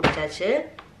ரேக்கும் முடிச்சாச்சு.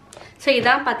 ஸோ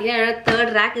இதான் பார்த்தீங்கன்னா என்னோட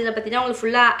தேர்ட் ரேக். இதில் பார்த்தீங்கன்னா உங்களுக்கு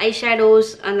ஃபுல்லாக ஐ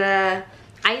ஷேடோஸ், அந்த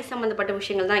ஐ சம்மந்தப்பட்ட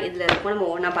விஷயங்கள் தான் இதில் இருக்கும். நம்ம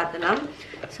ஒன்றா பார்த்துலாம்.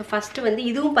 ஸோ ஃபஸ்ட்டு வந்து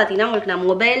இதுவும் பார்த்தீங்கன்னா உங்களுக்கு நான்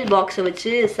மொபைல் பாக்ஸை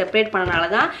வச்சு செப்பரேட் பண்ணனால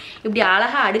தான் இப்படி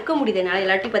அழகாக அடுக்க முடியுது. என்னால்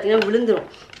எல்லாத்தையும் பார்த்தீங்கன்னா விழுந்துடும்.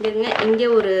 இங்கே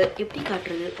ஒரு எப்படி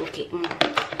காட்டுறது, ஓகே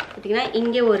பார்த்தீங்கன்னா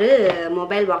இங்கே ஒரு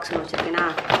மொபைல் பாக்ஸ் வச்சுருக்கேன்னா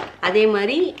அதே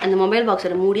மாதிரி அந்த மொபைல்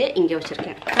பாக்ஸோட மூடியை இங்கே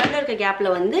வச்சுருக்கேன். அதில் இருக்க கேப்பில்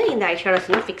வந்து இந்த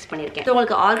ஐஷேடோஸ்லாம் ஃபிக்ஸ் பண்ணியிருக்கேன். ஸோ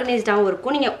உங்களுக்கு ஆர்கனைஸ்டாகவும்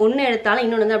இருக்கும். நீங்கள் ஒன்று எடுத்தாலும்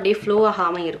இன்னொன்று வந்து அப்படியே ஃப்ளோ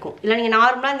ஆகாமல் இருக்கும். இல்லை நீங்கள்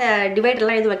நார்மலாக இந்த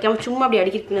டிவைடர்லாம் எதுவும் வைக்காமல் சும்மா அப்படி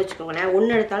அடிக்கிறதுன்னு வச்சுக்கோங்களேன்,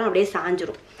 ஒன்று எடுத்தாலும் அப்படியே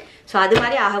சாஞ்சிரும். ஸோ அது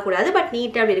மாதிரி ஆகக்கூடாது, பட்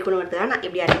நீட்டாக அப்படி இருக்கணுங்கிறது தான் நான்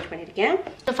இப்படி அரேஞ்ச் பண்ணியிருக்கேன்.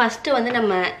 ஸோ ஃபஸ்ட்டு வந்து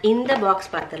நம்ம இந்த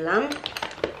பாக்ஸ் பார்த்துடலாம்.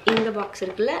 இந்த பாக்ஸ்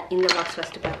இருக்குல்ல, இந்த பாக்ஸ்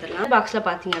ஃபஸ்ட்டு பார்த்துடலாம். இந்த பாக்ஸில்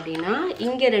பார்த்தீங்க அப்படின்னா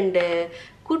இங்கே 2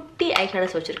 குட்டி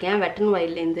ஐஷேடோஸ் வச்சுருக்கேன் வெட் அண்ட்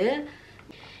வைல்ட்லேருந்து.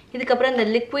 இதுக்கப்புறம் இந்த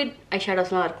லிக்விட்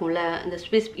ஐஷேடோஸ்லாம் இருக்கும்ல, இந்த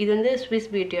இது வந்து ஸ்விஸ்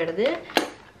பியூட்டியோடது,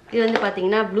 இது வந்து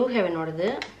பார்த்தீங்கன்னா ப்ளூ ஹெவனோடது.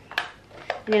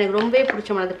 இது எனக்கு ரொம்பவே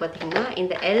பிடிச்சமானது பார்த்தீங்கன்னா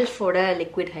இந்த எல்ஃபோட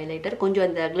லிக்விட் ஹைலைட்டர். கொஞ்சம்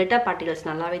அந்த கிளிட்டர் பார்ட்டிகல்ஸ்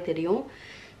நல்லாவே தெரியும்.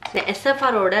 இந்த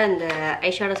SFRோட இந்த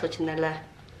ஐஷேடோஸ் வச்சுருந்தேன்ல,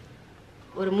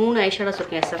 ஒரு 3 ஐஷேடோஸ்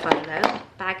இருக்கும் SFRல.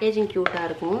 பேக்கேஜிங் க்யூட்டாக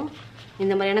இருக்கும்.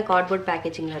 இந்த மாதிரியான கார்ட்போர்ட்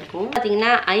பேக்கேஜிங்கில் இருக்கும்.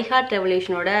 பார்த்தீங்கன்னா ஐஹார்ட்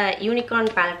ரெவல்யூஷனோட யூனிகார்ன்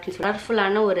பேலட்,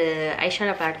 கலர்ஃபுல்லான ஒரு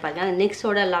ஐஷேடோ பேலட் பார்த்தீங்கன்னா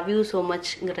நிக்ஸோட லவ் யூ ஸோ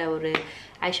மச்ங்கிற ஒரு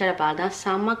ஐஷேடோ பேலட் தான்.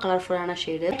 செம்ம கலர்ஃபுல்லான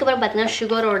ஷேடு. அதுக்கப்புறம் பார்த்தீங்கன்னா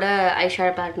சுகரோட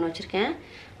ஐஷேடோ பேலட்னு வச்சுருக்கேன்.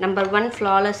 Number 1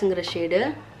 ஃப்ளாலஸ்ங்கிற shade.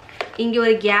 இங்கே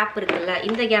ஒரு கேப் இருக்குல்ல,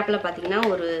 இந்த கேப்பில் பார்த்தீங்கன்னா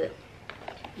ஒரு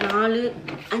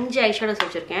 4-5 ஐஷேடோஸ்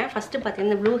வச்சுருக்கேன். ஃபஸ்ட்டு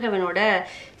பார்த்தீங்கன்னா ப்ளூ ஹெவனோட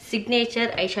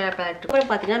சிக்னேச்சர் ஐஷேடோ பேலட்.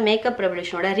 அப்புறம் பார்த்தீங்கன்னா மேக்கப்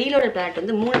ரெவல்யூஷனோட ரீலோடட் பேலட்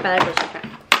வந்து 3 பேலட் வச்சுருக்கேன்.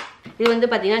 இது வந்து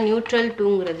பார்த்தீங்கன்னா நியூட்ரல்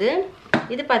 2ங்கிறது,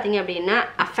 இது பார்த்தீங்க அப்படின்னா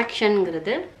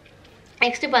அஃபெக்ஷனுங்கிறது,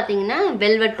 நெக்ஸ்ட்டு பார்த்தீங்கன்னா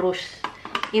வெல்வெட் ரோஸ்.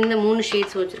 இந்த 3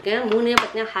 ஷேட்ஸ் வச்சுருக்கேன். 3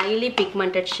 பார்த்தீங்கன்னா ஹைலி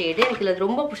பிக்மெண்டட் ஷேடு. எனக்கு இதில்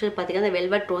ரொம்ப பிடிச்சது பார்த்தீங்கன்னா இந்த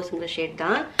வெல்வெட் ரோஸுங்கிற ஷேட்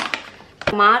தான்.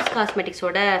 மார்ஸ்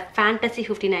காஸ்மெட்டிக்ஸோட ஃபேண்டசி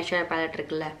 15 ஐஷேடோ பேலட்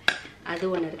இருக்குல்ல, அது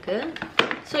ஒன்று இருக்குது.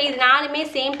 ஸோ இது 4மே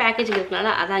சேம் பேக்கேஜிங்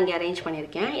இருக்கனால அதான் இங்கே அரேஞ்ச்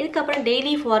பண்ணியிருக்கேன். இதுக்கப்புறம்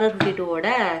டெய்லி ஃபாரர் 52ஓட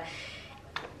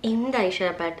இந்த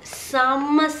ஐஷேடோ பேலட்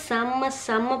செம்ம செம்ம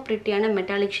செம்ம ப்ரிட்டியான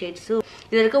மெட்டாலிக் ஷேட்ஸு.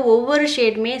 இதில் இருக்க ஒவ்வொரு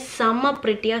ஷேடுமே செம்ம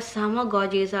ப்ரிட்டியாக செம்ம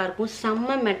கார்ஜியஸாக இருக்கும்.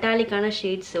 செம்ம மெட்டாலிக்கான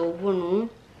ஷேட்ஸ் ஒவ்வொன்றும்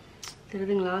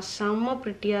தெரியுதுங்களா, செம்ம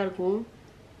ப்ரிட்டியாக இருக்கும்.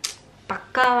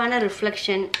 பக்காவான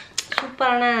ரிஃப்ளெக்ஷன்,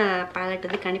 சூப்பரான பேலட்.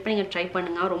 இது கண்டிப்பாக நீங்கள் ட்ரை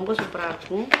பண்ணுங்கள், ரொம்ப சூப்பராக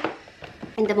இருக்கும்.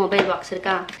 இந்த மொபைல் பாக்ஸ்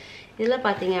இருக்கா, இதில்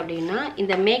பார்த்தீங்க அப்படின்னா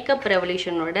இந்த மேக்கப்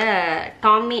ரெவல்யூஷனோட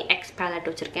டாமி எக்ஸ் பேலட்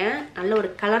வச்சுருக்கேன். நல்ல ஒரு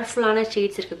கலர்ஃபுல்லான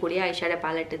ஷேட்ஸ் இருக்கக்கூடிய ஐஷேடோ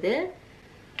பேலட் இது.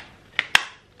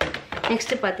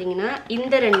 நெக்ஸ்ட்டு பார்த்தீங்கன்னா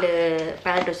இந்த 2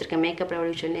 பேலட் வச்சுருக்கேன் மேக்கப்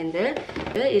ரெவல்யூஷன்லேருந்து.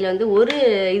 இதில் வந்து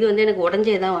இது வந்து எனக்கு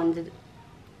உடஞ்சே தான் வந்தது.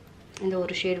 இந்த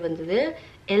ஒரு ஷேட் வந்தது.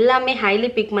 எல்லாமே ஹைலி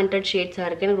பிக்மெண்டட் ஷேட்ஸாக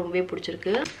இருக்குது, எனக்கு ரொம்பவே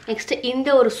பிடிச்சிருக்கு. நெக்ஸ்ட்டு இந்த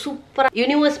ஒரு சூப்பராக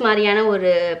யூனிவர்ஸ் மாதிரியான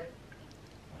ஒரு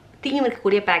தீம்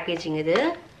இருக்கக்கூடிய பேக்கேஜிங் இது.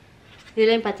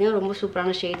 இதுலேயும் பார்த்தீங்கன்னா ரொம்ப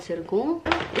சூப்பரான ஷேட்ஸ் இருக்கும்.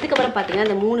 இதுக்கப்புறம் பார்த்தீங்கன்னா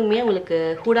இந்த 3மே உங்களுக்கு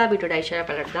ஹூடா பியூட்டியோட ஐஷேடோ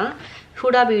பேலட் தான்.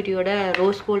 ஹூடா பியூட்டியோட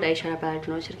ரோஸ் கோல்ட் ஐஷேடோ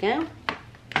பேலட்னு வச்சுருக்கேன்.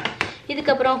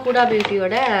 இதுக்கப்புறம் ஹூடா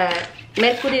பியூட்டியோட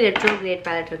மெர்க்குரி ரெட்ரோகிரேட்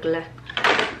பேலட் இருக்குல்ல,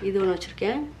 இது ஒன்று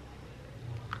வச்சுருக்கேன்.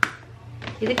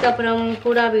 இதுக்கப்புறம்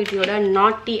ஹூடா பியூட்டியோட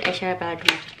நாட்டி ஐஷேடோ பேலட்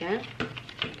ஒன்று வச்சுருக்கேன்.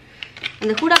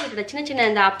 அந்த ஹூடா பியூட்டியோட சின்ன சின்ன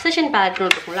இந்த அப்சஷன் பேலட்னு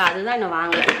ஒன்று இருக்கும்ல, அதுதான்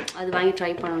நான் அது வாங்கி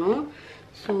ட்ரை பண்ணணும்.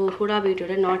 ஸோ ஹூடா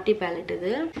பியூட்டியோட நாட்டி பேலட்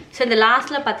இது. ஸோ இந்த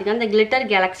லாஸ்ட்டில் பார்த்தீங்கன்னா இந்த கிளிட்டர்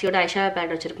கேலக்ஸியோட ஐஷேடோ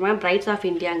பேலட் வச்சுருக்கேன். பிரைட்ஸ் ஆஃப்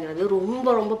இந்தியாங்கிறது ரொம்ப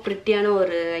ரொம்ப ப்ரிட்டியான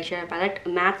ஒரு ஐஷேடோ பேலட்.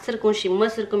 மேட்ஸ் இருக்கும்,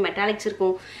 ஷிம்மர்ஸ் இருக்கும், மெட்டாலிக்ஸ்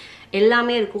இருக்கும்,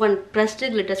 எல்லாமே இருக்கும் அண்ட் ப்ரெஸ்டு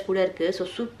கிளிட்டர்ஸ் கூட இருக்குது. ஸோ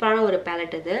சூப்பரான ஒரு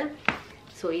பேலட் இது.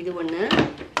 ஸோ இது ஒன்று.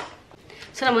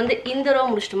 ஸோ நம்ம வந்து இந்த ரோ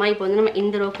முடிச்சிட்டோமா, இப்போ வந்து நம்ம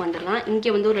இந்த ரோக்கு வந்துடலாம்.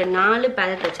 இங்கே வந்து ஒரு 4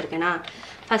 பேலட் வச்சுருக்கேன்னா,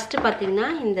 ஃபஸ்ட்டு பார்த்தீங்கன்னா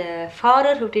இந்த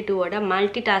ஃபாரர் 52ஓட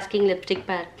மல்டி டாஸ்கிங் லிப்ஸ்டிக்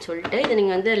பேலட் சொல்லிட்டு இதை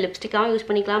நீங்கள் வந்து லிப்ஸ்டிக்காகவும் யூஸ்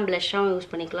பண்ணிக்கலாம், ப்ளஷ்ஷாகவும்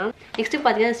யூஸ் பண்ணிக்கலாம். நெக்ஸ்ட்டு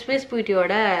பார்த்தீங்கன்னா ஸ்விஸ்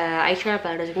பியூட்டியோட ஐஷேடோ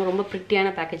பேலட் வச்சுருக்கோம். ரொம்ப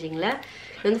ப்ரிட்டியான பேக்கேஜிங்கில்.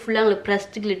 இது வந்து ஃபுல்லாக உங்களுக்கு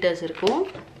ப்ரெஸ்டு கிளிட்டர்ஸ் இருக்கும்.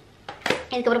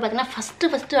 இதுக்கப்புறம் பார்த்தீங்கன்னா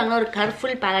ஃபஸ்ட்டு வாங்கின ஒரு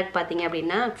கலர்ஃபுல் பேலட் பார்த்தீங்க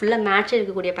அப்படின்னா, ஃபுல்லாக மேட்ச்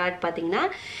இருக்கக்கூடிய பேலட் பார்த்தீங்கன்னா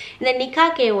இந்த நிக்கா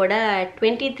கேவோட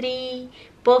 23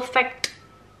 பர்ஃபெக்ட்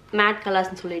மேட்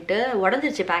கலர்ஸ்னு சொல்லிட்டு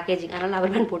உடஞ்சிருச்சு பேக்கேஜிங். அதனால்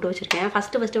லவர் பேண்ட் போட்டு வச்சுருக்கேன்.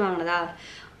 ஃபஸ்ட்டு வாங்கினதா,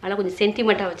 அதனால் கொஞ்சம்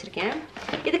சென்டிமெண்ட்டாக வச்சுருக்கேன்.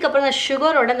 இதுக்கப்புறம் இந்த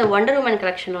சுகரோட இந்த ஒண்டர் உமன்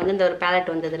கலெக்ஷனில் வந்து இந்த ஒரு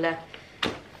பேலட் வந்ததில்ல,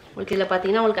 உங்களுக்கு இதில்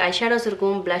பார்த்தீங்கன்னா உங்களுக்கு ஐஷேடோஸ்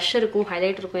இருக்கும், ப்ளஷ் இருக்கும்,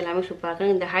 ஹைலைட் இருக்கும், எல்லாமே சூப்பராக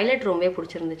இருக்கும். இந்த ஹைலைட் ரொம்பவே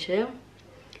பிடிச்சிருந்துச்சு.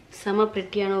 செம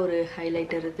ப்ரிட்டியான ஒரு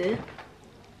ஹைலைட்டர்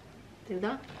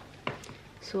இதுதான்.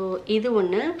 ஸோ இது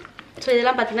ஒன்று. ஸோ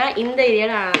இதெல்லாம் பார்த்தீங்கன்னா இந்த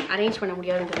ஏரியாவில் அரேஞ்ச் பண்ண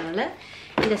முடியாதுன்றதுனால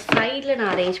இந்த சைடில்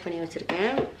நான் அரேஞ்ச் பண்ணி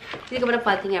வச்சுருக்கேன். இதுக்கப்புறம்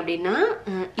பார்த்தீங்க அப்படின்னா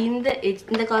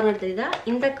இந்த கார்னர் தெரியுதா,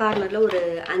 இந்த கார்னரில் ஒரு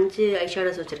 5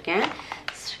 ஐஷேடோஸ் வச்சுருக்கேன்.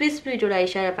 ஸ்விஸ் பியூட்டியோட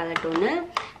ஐஷேடோ பேலட் ஒன்று,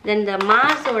 தென் இந்த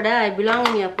மார்ஸோட belong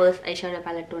in your purse eyeshadow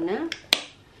ballot ஒன்று.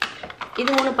 இது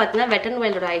மூணு பார்த்தீங்கன்னா வெட் அண்ட்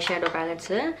வைல்டோட ஐஷேடோ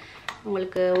பேலட்ஸு.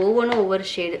 உங்களுக்கு ஒவ்வொன்றும் ஒவ்வொரு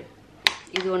ஷேடு.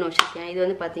 இது ஒன்று வச்சுருக்கேன். இது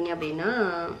வந்து பார்த்தீங்க அப்படின்னா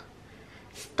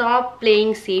ஸ்டாப்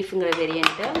பிளேயிங் சேஃப்ங்கிற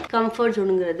வேரியண்ட்டு. கம்ஃபர்ட்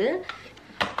ஜோனுங்கிறது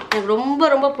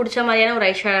எனக்கு ரொம்ப பிடிச்ச மாதிரியான ஒரு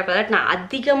ஐஷேடோ பேலட். நான்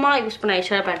அதிகமாக யூஸ் பண்ண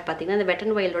ஐஷேடோ பேலட் பார்த்தீங்கன்னா இந்த வெட்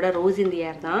அண்ட் வைல்டோட ரோஸ் இன் தி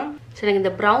ஏர் தான். ஸோ எனக்கு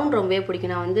இந்த ப்ரௌன் ரொம்பவே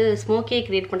பிடிக்கும். நான் வந்து ஸ்மோக்கியை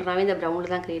க்ரியேட் பண்ணுறாவே இந்த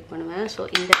ப்ரௌனில் தான் க்ரியேட் பண்ணுவேன். ஸோ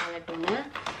இந்த பேலட் ஒன்று.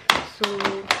 ஸோ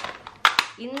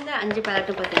இந்த 5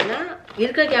 பேலட்டும் பார்த்தீங்கன்னா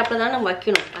இருக்கிற கேப்பில் தான் நம்ம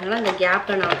வைக்கணும், அதனால் அந்த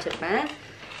கேப்பில் நான் வச்சுருப்பேன்.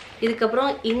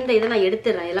 இதுக்கப்புறம் இந்த இதை நான்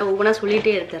எடுத்துடுறேன், எல்லாம் ஒவ்வொன்றா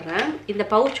சொல்லிகிட்டே எடுத்துடுறேன். இந்த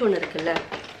பவுச் ஒன்று இருக்குல்ல,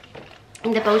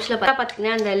 இந்த பவுச்சில்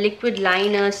பார்த்தீங்கன்னா இந்த லிக்விட்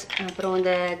லைனர்ஸ், அப்புறம்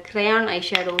இந்த க்ரையான்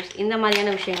ஐஷேடோஸ், இந்த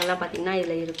மாதிரியான விஷயங்கள்லாம் பார்த்தீங்கன்னா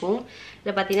இதில் இருக்கும்.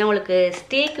 இதில் பார்த்தீங்கன்னா உங்களுக்கு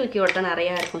ஸ்டேக் விக்கியோட தான்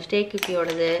நிறையா இருக்கும். ஸ்டேக்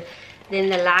விக்கியோடது, தென்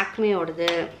இந்த லாக்மேயோடது.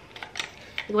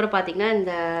 இதுக்கப்புறம் பார்த்தீங்கன்னா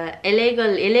இந்த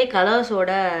எலே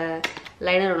கலர்ஸோட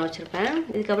லைனர் ஒன்று வச்சுருப்பேன்.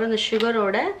 இதுக்கப்புறம் இந்த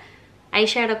சுகரோட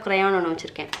ஐஷேடோ க்ரையான் ஒன்று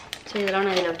வச்சுருக்கேன். ஸோ இதெல்லாம்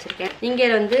நான் இதில் வச்சுருக்கேன். இங்கே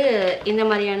வந்து இந்த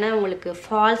மாதிரியான உங்களுக்கு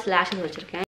ஃபால்ஸ் லேஷஸ்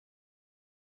வச்சுருக்கேன்.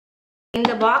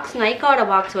 இந்த பாக்ஸ் நைக்காவோட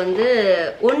பாக்ஸ் வந்து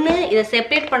ஒன்று இதை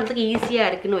செப்பரேட் பண்ணுறதுக்கு ஈஸியாக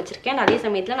இருக்குன்னு வச்சுருக்கேன். அதே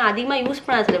சமயத்தில் நான் அதிகமாக யூஸ்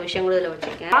பண்ணாத சில விஷயங்களும் இதில்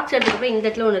வச்சுருக்கேன். பாக்ஸ் எடுத்துக்கப்புறம் இந்த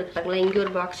இடத்துல ஒன்று இருக்கு பாருங்களேன், இங்கே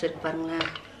ஒரு பாக்ஸ் இருக்கு பாருங்களேன்.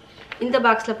 இந்த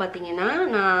பாக்ஸில் பார்த்தீங்கன்னா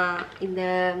நான் இந்த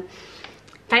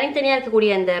தனித்தனியாக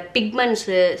இருக்கக்கூடிய அந்த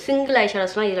பிக்மெண்ட்ஸு, சிங்கிள்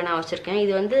ஐஷேடோஸ்லாம் இதில் நான் வச்சுருக்கேன்.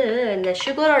 இது வந்து இந்த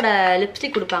சுகரோட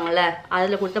லிப்ஸ்டிக் கொடுப்பாங்கள்ல,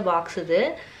 அதில் கொடுத்த பாக்ஸ் இது.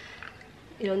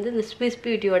 இது வந்து இந்த ஸ்விஸ்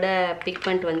பியூட்டியோட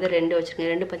பிக்மெண்ட் வந்து 2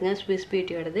 வச்சுருக்கேன். 2 பார்த்தீங்கன்னா ஸ்விஸ்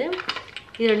பியூட்டியோடது,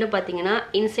 இது 2 பார்த்தீங்கன்னா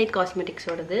இன்சைட்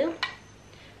காஸ்மெட்டிக்ஸோடது.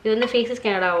 இது வந்து ஃபேஸஸ்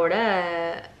கனடாவோட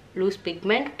லூஸ்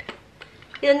பிக்மெண்ட்.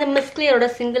 இது வந்து மிஸ் கிளியரோட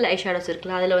சிங்கிள் ஐஷேடோஸ்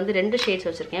இருக்குல்ல, அதில் வந்து 2 ஷேட்ஸ்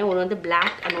வச்சுருக்கேன். ஒன்று வந்து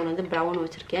பிளாக் அண்ட் ஒன்று வந்து ப்ரௌன்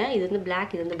வச்சுருக்கேன். இது வந்து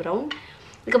பிளாக், இது வந்து ப்ரௌன்.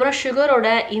 இதுக்கப்புறம் சுகரோட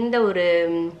இந்த ஒரு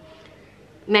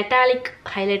மெட்டாலிக்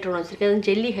ஹைலைட்டர் ஒன்று வச்சுருக்கேன். இது வந்து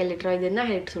ஜெல்லி ஹைலைட்டரா, இது என்ன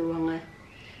ஹைலைட் சொல்லுவாங்க,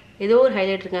 ஏதோ ஒரு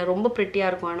ஹைலைட்டருங்க, ரொம்ப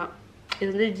ப்ரிட்டியாக இருக்கும். ஆனால்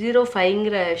இது வந்து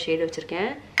 05ங்கிற ஷேடு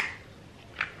வச்சுருக்கேன்.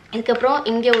 இதுக்கப்புறம்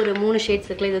இங்கே ஒரு 3 ஷேட்ஸ்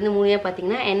இருக்குல்ல, இது வந்து 3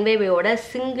 பார்த்தீங்கன்னா என்வைபையோட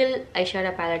சிங்கிள்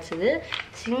ஐஷேடோ பேலட்ஸ். இது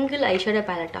single eyeshadow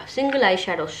Valletta, single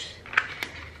eyeshadows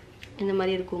இந்த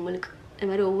மாதிரி இருக்கும் உங்களுக்கு. இந்த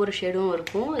மாதிரி ஒவ்வொரு ஷேடும்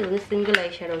இருக்கும். இது வந்து சிங்கிள்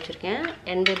ஐஷேடோ வச்சுருக்கேன்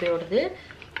என்வைபையோடது.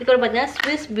 இதுக்கப்புறம் பார்த்தீங்கன்னா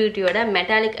ஸ்விஸ் பியூட்டியோட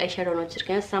மெட்டாலிக் ஐஷேடோ ஒன்று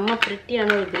வச்சுருக்கேன். செம்ம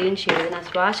ப்ரிட்டியான ஒரு க்ரீன் ஷேடு. நான்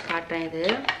ஸ்வாஷ் காட்டுறேன். இது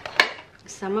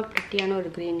செம்ம ப்ரிட்டியான ஒரு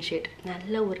க்ரீன் ஷேட்.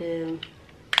 நல்ல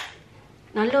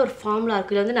ஒரு ஃபார்முலா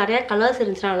இருக்குது. இதில் வந்து நிறையா கலர்ஸ்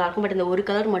இருந்துச்சுன்னா நல்லாயிருக்கும். பட் இந்த ஒரு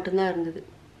கலர் மட்டும்தான் இருந்தது.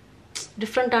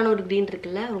 டிஃப்ரெண்ட்டான ஒரு க்ரீன்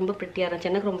இருக்குல்ல, ரொம்ப ப்ரிட்டியாக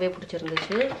இருந்துச்சு. எனக்கு ரொம்பவே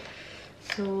பிடிச்சிருந்துச்சு.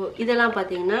 ஸோ இதெல்லாம்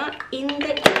பார்த்தீங்கன்னா இந்த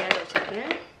ஏரியாவில்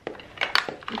வச்சுருக்கேன்.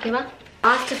 ஓகேவா,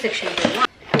 லாஸ்ட் செக்ஷன் போகலாம்.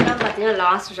 இதெல்லாம் பார்த்தீங்கன்னா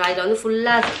லாஸ்ட் ட்ரா. இதில் வந்து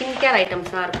ஃபுல்லாக ஸ்கின் கேர்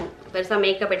ஐட்டம்ஸ் தான் இருக்கும். பெருசாக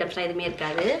மேக்கப் ஐட்டம்ஸ்லாம் எதுவுமே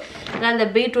இருக்காது. இதெல்லாம் இந்த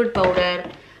பீட்ரூட் பவுடர்,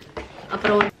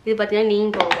 அப்புறம் இது பார்த்தீங்கன்னா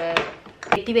நீம் பவுடர்,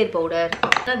 வெட்டிவேர் பவுடர்,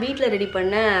 வீட்டில் ரெடி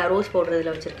பண்ண ரோஸ் பவுடர்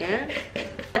இதில் வச்சுருக்கேன்.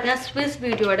 பார்த்தீங்கன்னா ஸ்விஸ்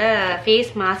பியூட்டியோட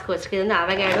ஃபேஸ் மாஸ்க் வச்சுருக்கேன். இது வந்து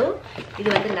அவகேடோ, இது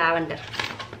வந்து லாவெண்டர்.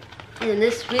 இது வந்து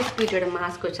ஸ்விஸ் பியூட்டியோட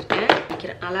மாஸ்க் வச்சுருக்கேன்.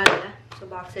 வைக்கிறேன், நல்லா இல்லை. ஸோ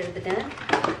பாக்ஸ் எடுத்துட்டேன்.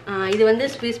 இது வந்து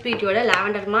ஸ்விஸ் பியூட்டியோட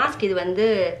லாவெண்டர் மாஸ்க், இது வந்து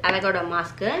அவகேடோ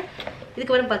மாஸ்க்கு.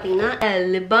 இதுக்கப்புறம் பார்த்தீங்கன்னா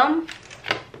லிபாம்,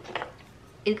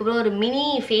 இதுக்கப்புறம் ஒரு மினி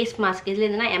ஃபேஸ் மாஸ்க்.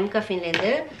 இதுலேருந்துனா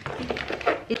எம்கஃபின்லேருந்து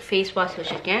இது ஃபேஸ் வாஷ்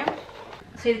வச்சுருக்கேன்.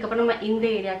 ஸோ இதுக்கப்புறம் நம்ம இந்த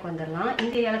ஏரியாவுக்கு வந்துடலாம்.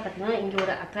 இந்த ஏரியாவில் பார்த்தீங்கன்னா இங்கே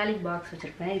ஒரு அக்ராலிக் பாக்ஸ்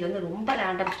வச்சுருப்பேன். இது வந்து ரொம்ப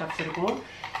ரேண்டம் ஸ்டாக்ஸ் இருக்கும்.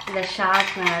 இந்த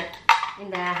ஷார்ப்னர்,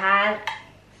 இந்த ஹேர்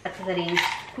அக்சசரிஸ்,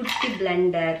 குட்டி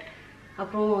பிளெண்டர்,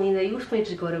 அப்புறம் இந்த யூஸ்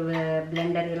பண்ணிட்டுருக்க ஒரு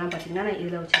பிளெண்டர், இதெல்லாம் பார்த்தீங்கன்னா நான்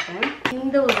இதில் வச்சுருப்பேன்.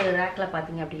 இந்த ஒரு ரேக்கில்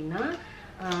பார்த்தீங்க அப்படின்னா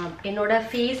என்னோட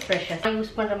ஃபேஸ் ப்ரஷஸ்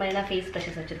யூஸ் பண்ணுற மாதிரிலாம் ஃபேஸ்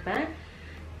ப்ரஷஸ் வச்சுருப்பேன்.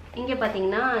 இங்கே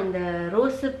பார்த்தீங்கன்னா இந்த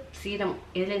ரோஸ் சீரம்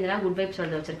இதில் இதெல்லாம் குட் வைப்ஸ்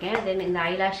வச்சுருக்கேன். தென் இந்த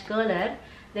ஐலாஷ் கர்லர்.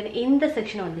 தென் இந்த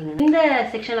செக்ஷன் வந்தீங்க, இந்த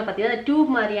செக்ஷனில் பார்த்தீங்கன்னா டியூப்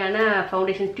மாதிரியான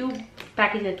ஃபவுண்டேஷன், டியூப்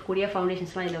பேக்கேஜ் இருக்கக்கூடிய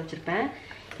ஃபவுண்டேஷன்ஸ்லாம் இதில் வச்சுருப்பேன்.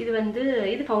 இது வந்து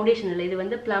இது ஃபவுண்டேஷன் இல்லை, இது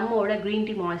வந்து ப்ளம்மோட க்ரீன்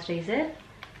டீ மாய்ஸ்சரைசர்.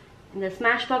 இந்த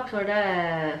ஸ்மாஷ் பாக்ஸோட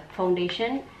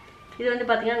ஃபவுண்டேஷன். இது வந்து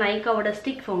பார்த்தீங்கன்னா நைக்காவோட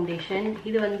ஸ்டிக் ஃபவுண்டேஷன்.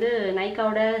 இது வந்து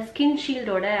நைக்காவோட ஸ்கின்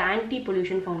ஷீல்டோட ஆன்டி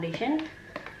பொல்யூஷன் ஃபவுண்டேஷன்.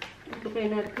 இதுக்கப்புறம்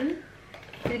என்ன இருக்குது,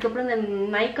 இதுக்கப்புறம் இந்த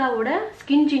நைக்காவோட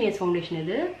ஸ்கின் ஜீனியஸ் ஃபவுண்டேஷன்.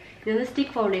 இது வந்து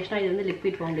ஸ்டிக் ஃபவுண்டேஷனாக, இது வந்து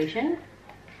லிக்விட் ஃபவுண்டேஷன்.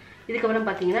 இதுக்கப்புறம்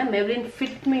பார்த்தீங்கன்னா மெவ்லின்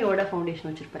ஃபிட்மியோட ஃபவுண்டேஷன்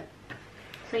வச்சுருப்பேன்.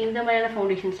 ஸோ இந்த மாதிரியான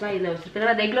ஃபவுண்டேஷன்ஸ்லாம் இதில் வச்சுருப்பேன்.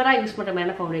 நான் ரெகுலராக யூஸ் பண்ணுற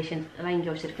மாதிரியான ஃபவுண்டேஷன்ஸ் எல்லாம்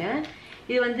இங்கே வச்சுருக்கேன்.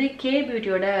 இது வந்து கே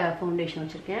பியூட்டியோட ஃபவுண்டேஷன்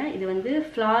வச்சுருக்கேன். இது வந்து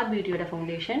ஃப்ளார் பியூட்டியோட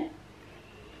ஃபவுண்டேஷன்.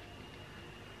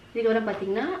 இதுக்கப்புறம்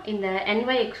பார்த்தீங்கன்னா இந்த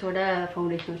NYXோட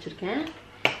ஃபவுண்டேஷன் வச்சுருக்கேன்.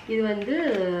 இது வந்து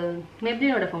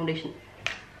மெப்ளினோட ஃபவுண்டேஷன்.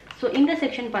 ஸோ இந்த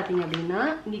செக்ஷன் பார்த்தீங்க அப்படின்னா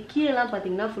இங்கே கீழெல்லாம்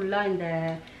பார்த்தீங்கன்னா ஃபுல்லாக இந்த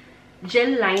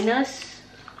ஜெல் லைனர்ஸ்,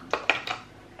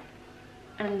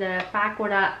 அந்த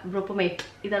பேக்கோட ப்ரோப்போமேட்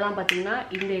இதெல்லாம் பார்த்தீங்கன்னா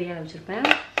இந்த ஏரியாவில் வச்சுருப்பேன்.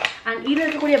 அண்ட் இதில்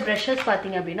இருக்கக்கூடிய ப்ரஷஸ்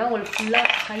பார்த்தீங்க அப்படின்னா உங்களுக்கு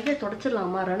ஃபுல்லாக கையை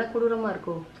தொடச்சிடலாமா, ரண கொடூரமாக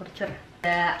இருக்கும், தொடச்சிடுறேன்.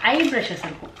 இந்த ஐ ப்ரஷஸ்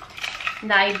இருக்கும்,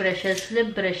 இந்த ஐ ப்ரஷஸ்,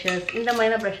 லிப் ப்ரஷஸ், இந்த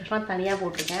மாதிரியான ப்ரஷஸ்லாம் தனியாக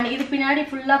போட்டிருக்கேன். இது பின்னாடி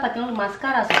ஃபுல்லாக பார்த்தீங்கன்னா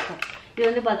மஸ்காராஸ் இருக்கும். இது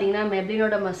வந்து பார்த்தீங்கன்னா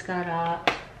மெப்ளினோட மஸ்காரா,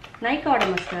 நைக்காவோட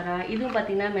மஸ்காரா. இதுவும்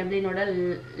பார்த்தீங்கன்னா மெப்ளினோட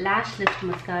லேஷ் லிப்ட்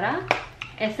மஸ்காரா,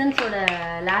 எசன்ஸோட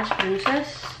லேஷ்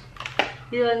பிரின்சஸ்.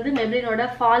 இது வந்து மெப்ளினோட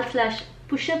falls லேஷ்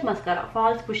push-up mascara,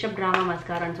 falls push-up drama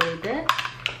மஸ்காரான்னு சொல்லிட்டு.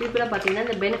 இதுக்குள்ள பார்த்தீங்கன்னா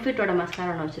இந்த பெனிஃபிட்டோட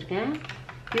மஸ்காரா ஒன்று வச்சுருக்கேன்.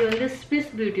 இது வந்து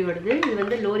ஸ்விஸ் பியூட்டியோடது. இது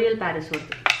வந்து லோரியல்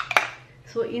பாரிஸோடது.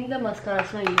 ஸோ இந்த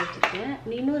மஸ்காராஸ்லாம் இங்கே வச்சுருக்கேன்.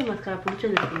 இன்னொரு மஸ்காரா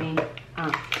பிடிச்சது இருக்குமே,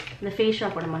 இந்த ஃபேஸ்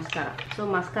ஷாப்போட மஸ்காரா. ஸோ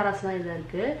மஸ்காராஸ்லாம் இதில்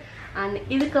இருக்குது. அண்ட்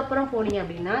இதுக்கப்புறம் போனீங்க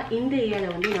அப்படின்னா இந்த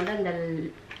ஏரியாவில் வந்து என்னோட இந்த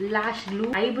லேஷ் க்ளூ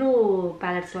ஐப்ரோ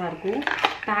பேலட்ஸ்லாம் இருக்கும்.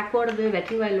 பேக்கோடது,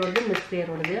 வெட் அண்ட் வைல்டோடது, மிஸ்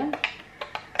கிளியரோடது.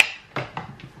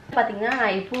 பார்த்தீங்கன்னா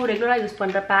நான் இப்போது ரெகுலராக யூஸ்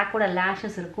பண்ணுற பேக்கோட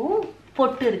லேஷஸ் இருக்கும்,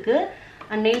 பொட்டு இருக்குது,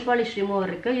 அண்ட் நெயில் பாலிஷ் ரிமூவர்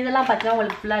இருக்குது. இதெல்லாம் பார்த்தீங்கன்னா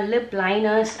உங்களுக்கு ஃபுல்லாக lip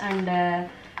liners and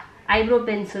eyebrow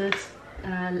pencils,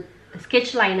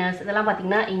 sketch liners இதெல்லாம்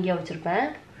பார்த்தீங்கன்னா இங்கே வச்சுருப்பேன்.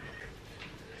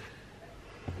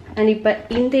 அண்ட் இப்போ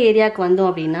இந்த ஏரியாவுக்கு வந்தோம்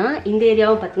அப்படின்னா இந்த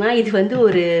ஏரியாவும் பார்த்தீங்கன்னா இது வந்து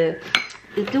ஒரு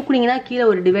தூக்குனீங்கன்னா கீழே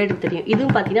ஒரு டிவைடர் தெரியும்.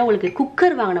 இதுவும் பார்த்தீங்கன்னா உங்களுக்கு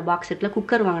குக்கர் வாங்கின பாக்ஸ் இருக்குல்ல,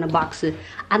 குக்கர் வாங்கின பாக்ஸு,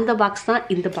 அந்த பாக்ஸ் தான்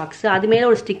இந்த பாக்ஸு. அது மேலே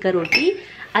ஒரு ஸ்டிக்கர் ஒட்டி,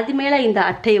 அது மேலே இந்த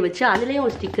அட்டையை வச்சு அதுலேயும்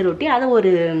ஒரு ஸ்டிக்கர் ஒட்டி, அதை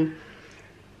ஒரு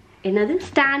என்னது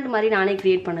ஸ்டாண்ட் மாதிரி நானே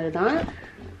க்ரியேட் பண்ணது தான்.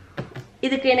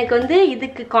 இதுக்கு எனக்கு வந்து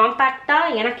இதுக்கு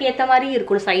காம்பேக்டாக எனக்கு ஏற்ற மாதிரி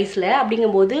இருக்கணும் சைஸில்.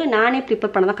 அப்படிங்கும்போது நானே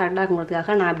ப்ரிப்பேர் பண்ண தான் கரெக்டாக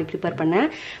இருக்குங்கிறதுக்காக நான் இப்படி ப்ரிப்பேர் பண்ணேன்.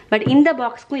 பட் இந்த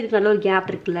பாக்ஸ்க்கும் இதுக்கு நல்ல ஒரு கேப்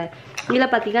இருக்குல்ல. இதில்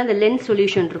பார்த்தீங்கன்னா இந்த லென்ஸ்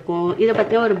சொல்யூஷன் இருக்கும். இதில்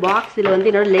பார்த்தீங்கன்னா ஒரு பாக்ஸ், இதில் வந்து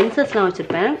என்னோட லென்சஸ்லாம்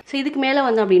வச்சுருப்பேன். ஸோ இதுக்கு மேலே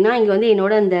வந்து அப்படின்னா இங்கே வந்து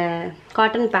என்னோட இந்த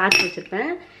காட்டன் பேட்ச் வச்சுருப்பேன்.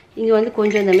 இங்கே வந்து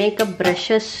கொஞ்சம் இந்த மேக்கப்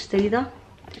ப்ரஷஸ் தெரியுதா.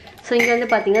 ஸோ இங்கே வந்து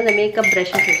பார்த்தீங்கன்னா இந்த மேக்கப்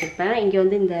ப்ரஷஸ் வச்சுருப்பேன். இங்கே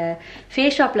வந்து இந்த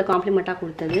ஃபேஸ் ஷாப்பில் காம்ப்ளிமெண்ட்டாக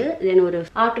கொடுத்தது. தென் ஒரு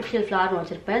ஆர்டிஃபிஷியல் ஃப்ளார்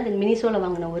வச்சுருப்பேன். தென் மினிசோவில்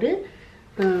வாங்கின ஒரு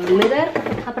மிரர்.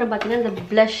 அப்புறம் பார்த்தீங்கன்னா இந்த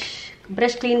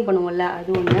ப்ரஷ் க்ளீன் பண்ணுவோம்ல அது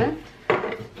ஒன்று.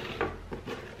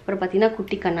 அப்புறம் பார்த்தீங்கன்னா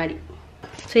குட்டி கண்ணாடி.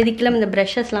 ஸோ இதுக்கெல்லாம் இந்த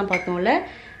ப்ரஷஸ்லாம் பார்த்தோம்ல,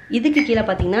 இதுக்கு கீழே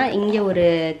பார்த்தீங்கன்னா இங்கே ஒரு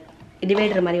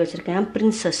டிவைடர் மாதிரி வச்சுருக்கேன்,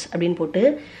 பிரின்சஸ் அப்படின்னு போட்டு.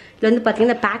 இது வந்து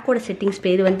பார்த்தீங்கன்னா இந்த பேக்கோட செட்டிங்ஸ்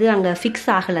பேர் வந்து அங்கே ஃபிக்ஸ்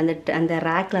ஆகலை அந்த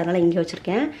ரேக்கில், அதனால் இங்கே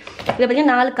வச்சுருக்கேன். இதில்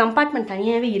பார்த்தீங்கன்னா 4 கம்பார்ட்மெண்ட்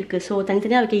தனியாகவே இருக்குது. ஸோ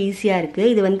தனித்தனியாக வைக்க ஈஸியாக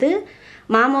இருக்குது. இது வந்து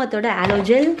மாமாவத்தோட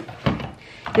ஆலோஜெல்.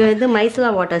 இது வந்து மைசலா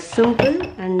வாட்டர் சிம்பிள்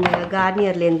அண்ட்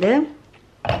கார்னியர்லேருந்து.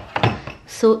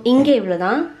 ஸோ இங்கே இவ்வளோ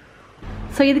தான்.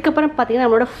 ஸோ இதுக்கப்புறம் பார்த்தீங்கன்னா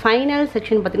நம்மளோட ஃபைனல்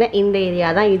செக்ஷன் பார்த்தீங்கன்னா இந்த ஏரியா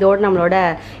தான். இதோடு நம்மளோட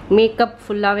மேக்கப்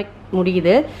ஃபுல்லாகவே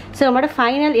முடியுது. ஸோ நம்மளோட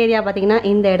ஃபைனல் ஏரியா பார்த்தீங்கன்னா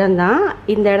இந்த இடம் தான்.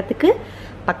 இந்த இடத்துக்கு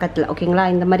பக்கத்தில் ஓகேங்களா,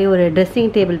 இந்த மாதிரி ஒரு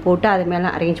ட்ரெஸ்ஸிங் டேபிள் போட்டு அது மேலே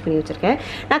அரேஞ்ச் பண்ணி வச்சுருக்கேன்.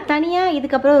 நான் தனியாக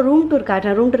இதுக்கப்புறம் ரூம் டூர்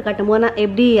காட்டுறேன். ரூம் டூர் காட்டும் போது நான்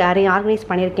எப்படி ஆர்கனைஸ்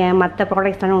பண்ணியிருக்கேன், மற்ற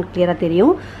ப்ராடக்ட்ஸ் தானே உங்களுக்கு கிளியராக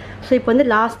தெரியும். ஸோ இப்போ வந்து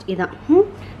லாஸ்ட் இதான்.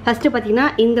 ஃபஸ்ட்டு பார்த்தீங்கன்னா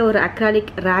இந்த ஒரு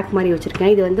அக்ராலிக் ரேக் மாதிரி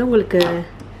வச்சுருக்கேன். இது வந்து உங்களுக்கு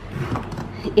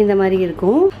இந்த மாதிரி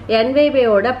இருக்கும்.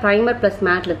 என்வைபேயோட ப்ரைமர் ப்ளஸ்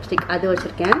மேட் லிப்ஸ்டிக் அது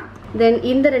வச்சுருக்கேன். தென்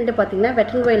இந்த ரெண்டு பார்த்தீங்கன்னா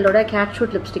வெட் அண்ட் வைல்டோட கேட்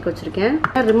ஷூட் லிப்ஸ்டிக் வச்சுருக்கேன்.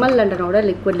 ரிமல் லண்டனோட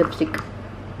liquid lipstick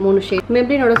 3 shade.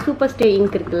 மெப்ளினோட super stay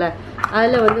ink இருக்குல்ல,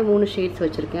 அதில் வந்து 3 ஷேட்ஸ்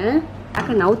வச்சுருக்கேன்.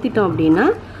 ரேக்கை நவுத்திட்டோம் அப்படின்னா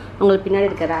உங்களுக்கு பின்னாடி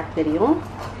இருக்க ரேக் தெரியும்.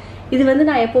 இது வந்து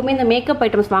நான் எப்போவுமே இந்த மேக்கப்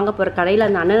ஐட்டம்ஸ் வாங்க போகிற கடையில்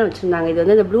அந்த அண்ணன் வச்சுருந்தாங்க. இது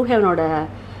வந்து இந்த ப்ளூ ஹெவனோட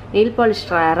நெயில் பாலிஷ்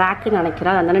ரேக்குன்னு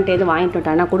நினைக்கிறேன். அந்த அண்ணன்ட்டேருந்து வாங்கிட்டு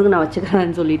வந்துட்டேன், நான் கொடுங்க நான்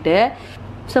வச்சுக்கிறேன்னு சொல்லிட்டு.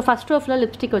 ஸோ ஃபஸ்ட் ரோஃபில்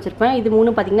லிப்ஸ்டிக் வச்சுருப்பேன். இது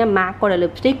 3 பார்த்தீங்கன்னா மேக்கோட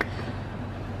லிப்ஸ்டிக்.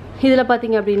 இதில்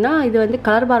பார்த்தீங்க அப்படின்னா இது வந்து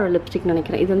கலர் பாரோட லிப்ஸ்டிக்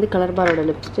நினைக்கிறேன். இது வந்து கலர் பாரோட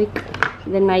லிப்ஸ்டிக்.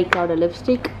 இது நைக்காவோட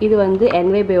லிப்ஸ்டிக். இது வந்து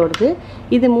என்வைபேயோடது.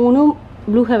 இது 3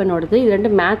 ப்ளூ ஹெவனோடது. இது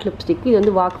 2 மேட் லிப்ஸ்டிக். இது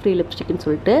வந்து வாக் ஃப்ரீ லிப்ஸ்டிக்னு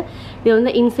சொல்லிட்டு. இது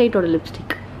வந்து இன்சைட்டோட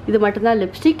லிப்ஸ்டிக். இது மட்டும்தான்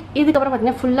லிப்ஸ்டிக். இதுக்கப்புறம்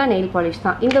பார்த்தீங்கன்னா ஃபுல்லாக நெயில் பாலிஷ்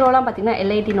தான். இந்த ரோலாம் பார்த்தீங்கன்னா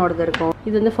LIT-நோடது இருக்கும்.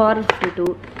 இது வந்து ஃபாரன் 52.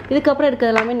 இதுக்கப்புறம்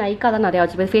இருக்கிறது எல்லாமே நைக்கா தான் நிறையா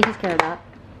வச்சுருப்பேன். ஃபேஸஸ் கனடா,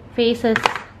 ஃபேஸஸ்,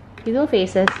 இதுவும்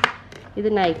ஃபேஸஸ், இது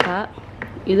நைக்கா,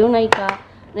 இதுவும் நைக்கா,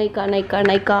 நைக்கா நைக்கா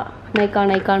நைக்கா நைக்கா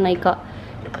நைக்கா நைக்கா.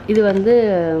 இது வந்து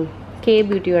கே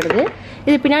பியூட்டியோடது.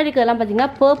 இது பின்னாடி இருக்கிறதெல்லாம்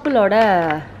பார்த்தீங்கன்னா பர்பிளோட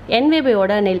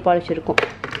NVBயோட நெயில் பாலிஷ் இருக்கும்.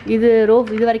 இது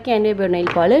வரைக்கும் NVBயோட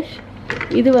நெயில் பாலிஷ்.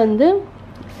 இது வந்து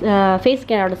ஃபேஸ்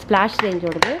கேனோட ஸ்ப்ளாஷ்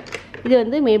ரேஞ்சோடது. இது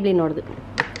வந்து மேப்ளினோடது.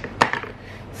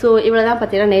 ஸோ இவ்வளோ தான்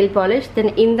பார்த்தீங்கன்னா நெயில் பாலிஷ்.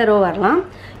 தென் இந்த ரோ வரலாம்.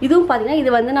 இதுவும் பார்த்தீங்கன்னா இது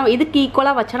வந்து நம்ம இதுக்கு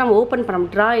ஈக்குவலாக வச்சா நம்ம ஓப்பன் பண்ண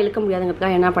ட்ரா இழுக்க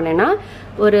முடியாதுங்கிறதுக்காக என்ன பண்ணேன்னா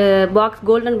ஒரு பாக்ஸ்,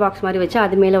 கோல்டன் பாக்ஸ் மாதிரி வச்சு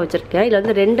அது மேலே வச்சுருக்கேன். இதில்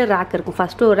வந்து 2 ரேக் இருக்கும்.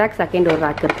 ஃபஸ்ட்டு ஒரு ரேக், செகண்ட் ஒரு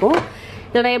ரேக் இருக்கும்.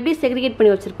 இதில் நான் எப்படி செக்ரிகேட்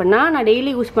பண்ணி வச்சுருப்பேன்னா நான்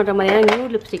டெய்லி யூஸ் பண்ணுற மாதிரியான நியூ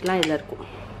லிப்ஸ்டிக்லாம் இதில் இருக்கும்.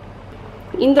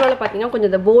 இந்த ரோவில் பார்த்தீங்கன்னா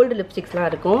கொஞ்சம் இந்த போல்டு லிப்ஸ்டிக்ஸ்லாம்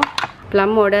இருக்கும்.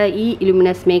 ப்ளம்மோட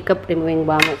இலுமினஸ் மேக்கப் ரிமூவிங்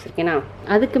பாம் வச்சுருக்கேன்னா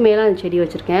அதுக்கு மேலே அந்த செடி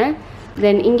வச்சுருக்கேன்.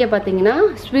 தென் இங்கே பார்த்தீங்கன்னா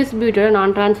ஸ்விஸ் பியூட்டியோட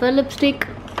நான் ட்ரான்ஸ்ஃபர் லிப்ஸ்டிக்.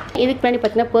 இதுக்கு பின்னாடி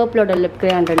பார்த்தீங்கன்னா பர்பிளோட லிப்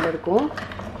கிரேயான் 2 இருக்கும்.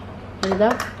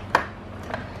 இதுதான்.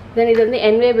 தென் இது வந்து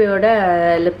NVBயோட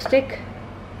லிப்ஸ்டிக்.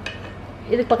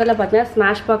 இதுக்கு பக்கத்தில் பார்த்தீங்கன்னா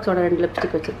ஸ்மாஷ் பாக்ஸோட 2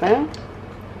 லிப்ஸ்டிக் வச்சுருப்பேன்.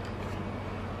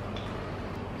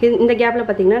 இந்த கேப்பில்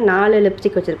பார்த்தீங்கன்னா 4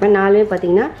 லிப்ஸ்டிக் வச்சுருப்பேன். 4மே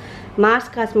பார்த்தீங்கன்னா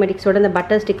மார்ஸ் காஸ்மெட்டிக்ஸோட இந்த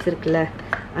பட்டர் ஸ்டிக்ஸ் இருக்குல்ல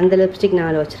அந்த லிப்ஸ்டிக்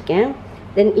 4 வச்சுருக்கேன்.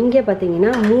 தென் இங்கே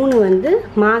பார்த்தீங்கன்னா 3 வந்து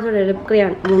மாஸோட லிப்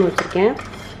கிரேயான் 3 வச்சுருக்கேன்.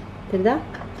 சரிதா?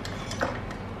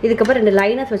 இதுக்கப்புறம் 2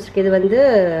 லைனர்ஸ் வச்சுருக்கேன். இது வந்து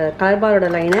கலர்பாரோட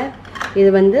லைனர், இது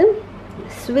வந்து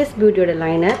ஸ்விஸ் பியூட்டியோட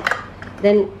லைனர்.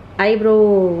 தென் ஐப்ரோ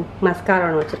மஸ்காரா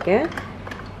ஒன்று வச்சுருக்கேன்.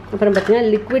 அப்புறம்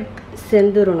பார்த்தீங்கன்னா லிக்விட்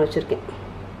செந்தூர் ஒன்று வச்சுருக்கேன்.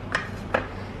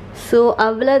 ஸோ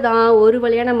அவ்வளோதான், ஒரு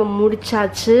வழியாக நம்ம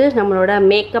முடிச்சாச்சு. நம்மளோட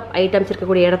மேக்கப் ஐட்டம்ஸ்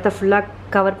இருக்கக்கூடிய இடத்த ஃபுல்லாக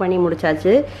கவர் பண்ணி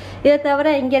முடிச்சாச்சு. இதை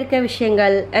தவிர இங்கே இருக்க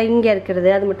விஷயங்கள் இங்கே இருக்கிறது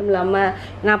அது மட்டும் இல்லாமல்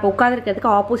நான் இப்போ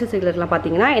உட்காந்துருக்கிறதுக்கு ஆப்போசிட் சைடில் இருக்கலாம்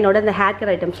பார்த்தீங்கன்னா என்னோட இந்த ஹேர்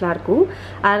கேர் ஐட்டம்ஸ்லாம் இருக்கும்.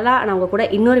 அதெல்லாம் நான் உங்கள் கூட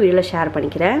இன்னொரு வீடியோவில் ஷேர்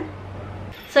பண்ணிக்கிறேன்.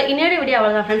 ஸோ இன்னொரு வீடியோ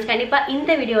அவ்வளோதான் ஃப்ரெண்ட்ஸ். கண்டிப்பாக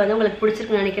இந்த வீடியோ வந்து உங்களுக்கு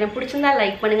பிடிச்சிருக்குன்னு நினைக்கிறேன். பிடிச்சிருந்தா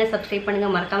லைக் பண்ணுங்கள், சப்ஸ்கிரைப்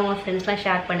பண்ணுங்கள், மறக்காம உங்கள் ஃப்ரெண்ட்ஸ்லாம்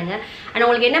ஷேர் பண்ணுங்கள். அண்ட்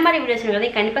உங்களுக்கு என்ன மாதிரி வீடியோஸ்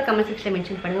வேணுங்கிறதை கண்டிப்பாக கமெண்ட் செக்ஷனில்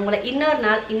மென்ஷன் பண்ணுங்கள். உங்களை இன்னொரு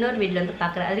நாள் இன்னொரு வீடியோவில் வந்து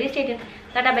பார்க்குறேன். அது stay tune.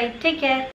 Tata bye, take care.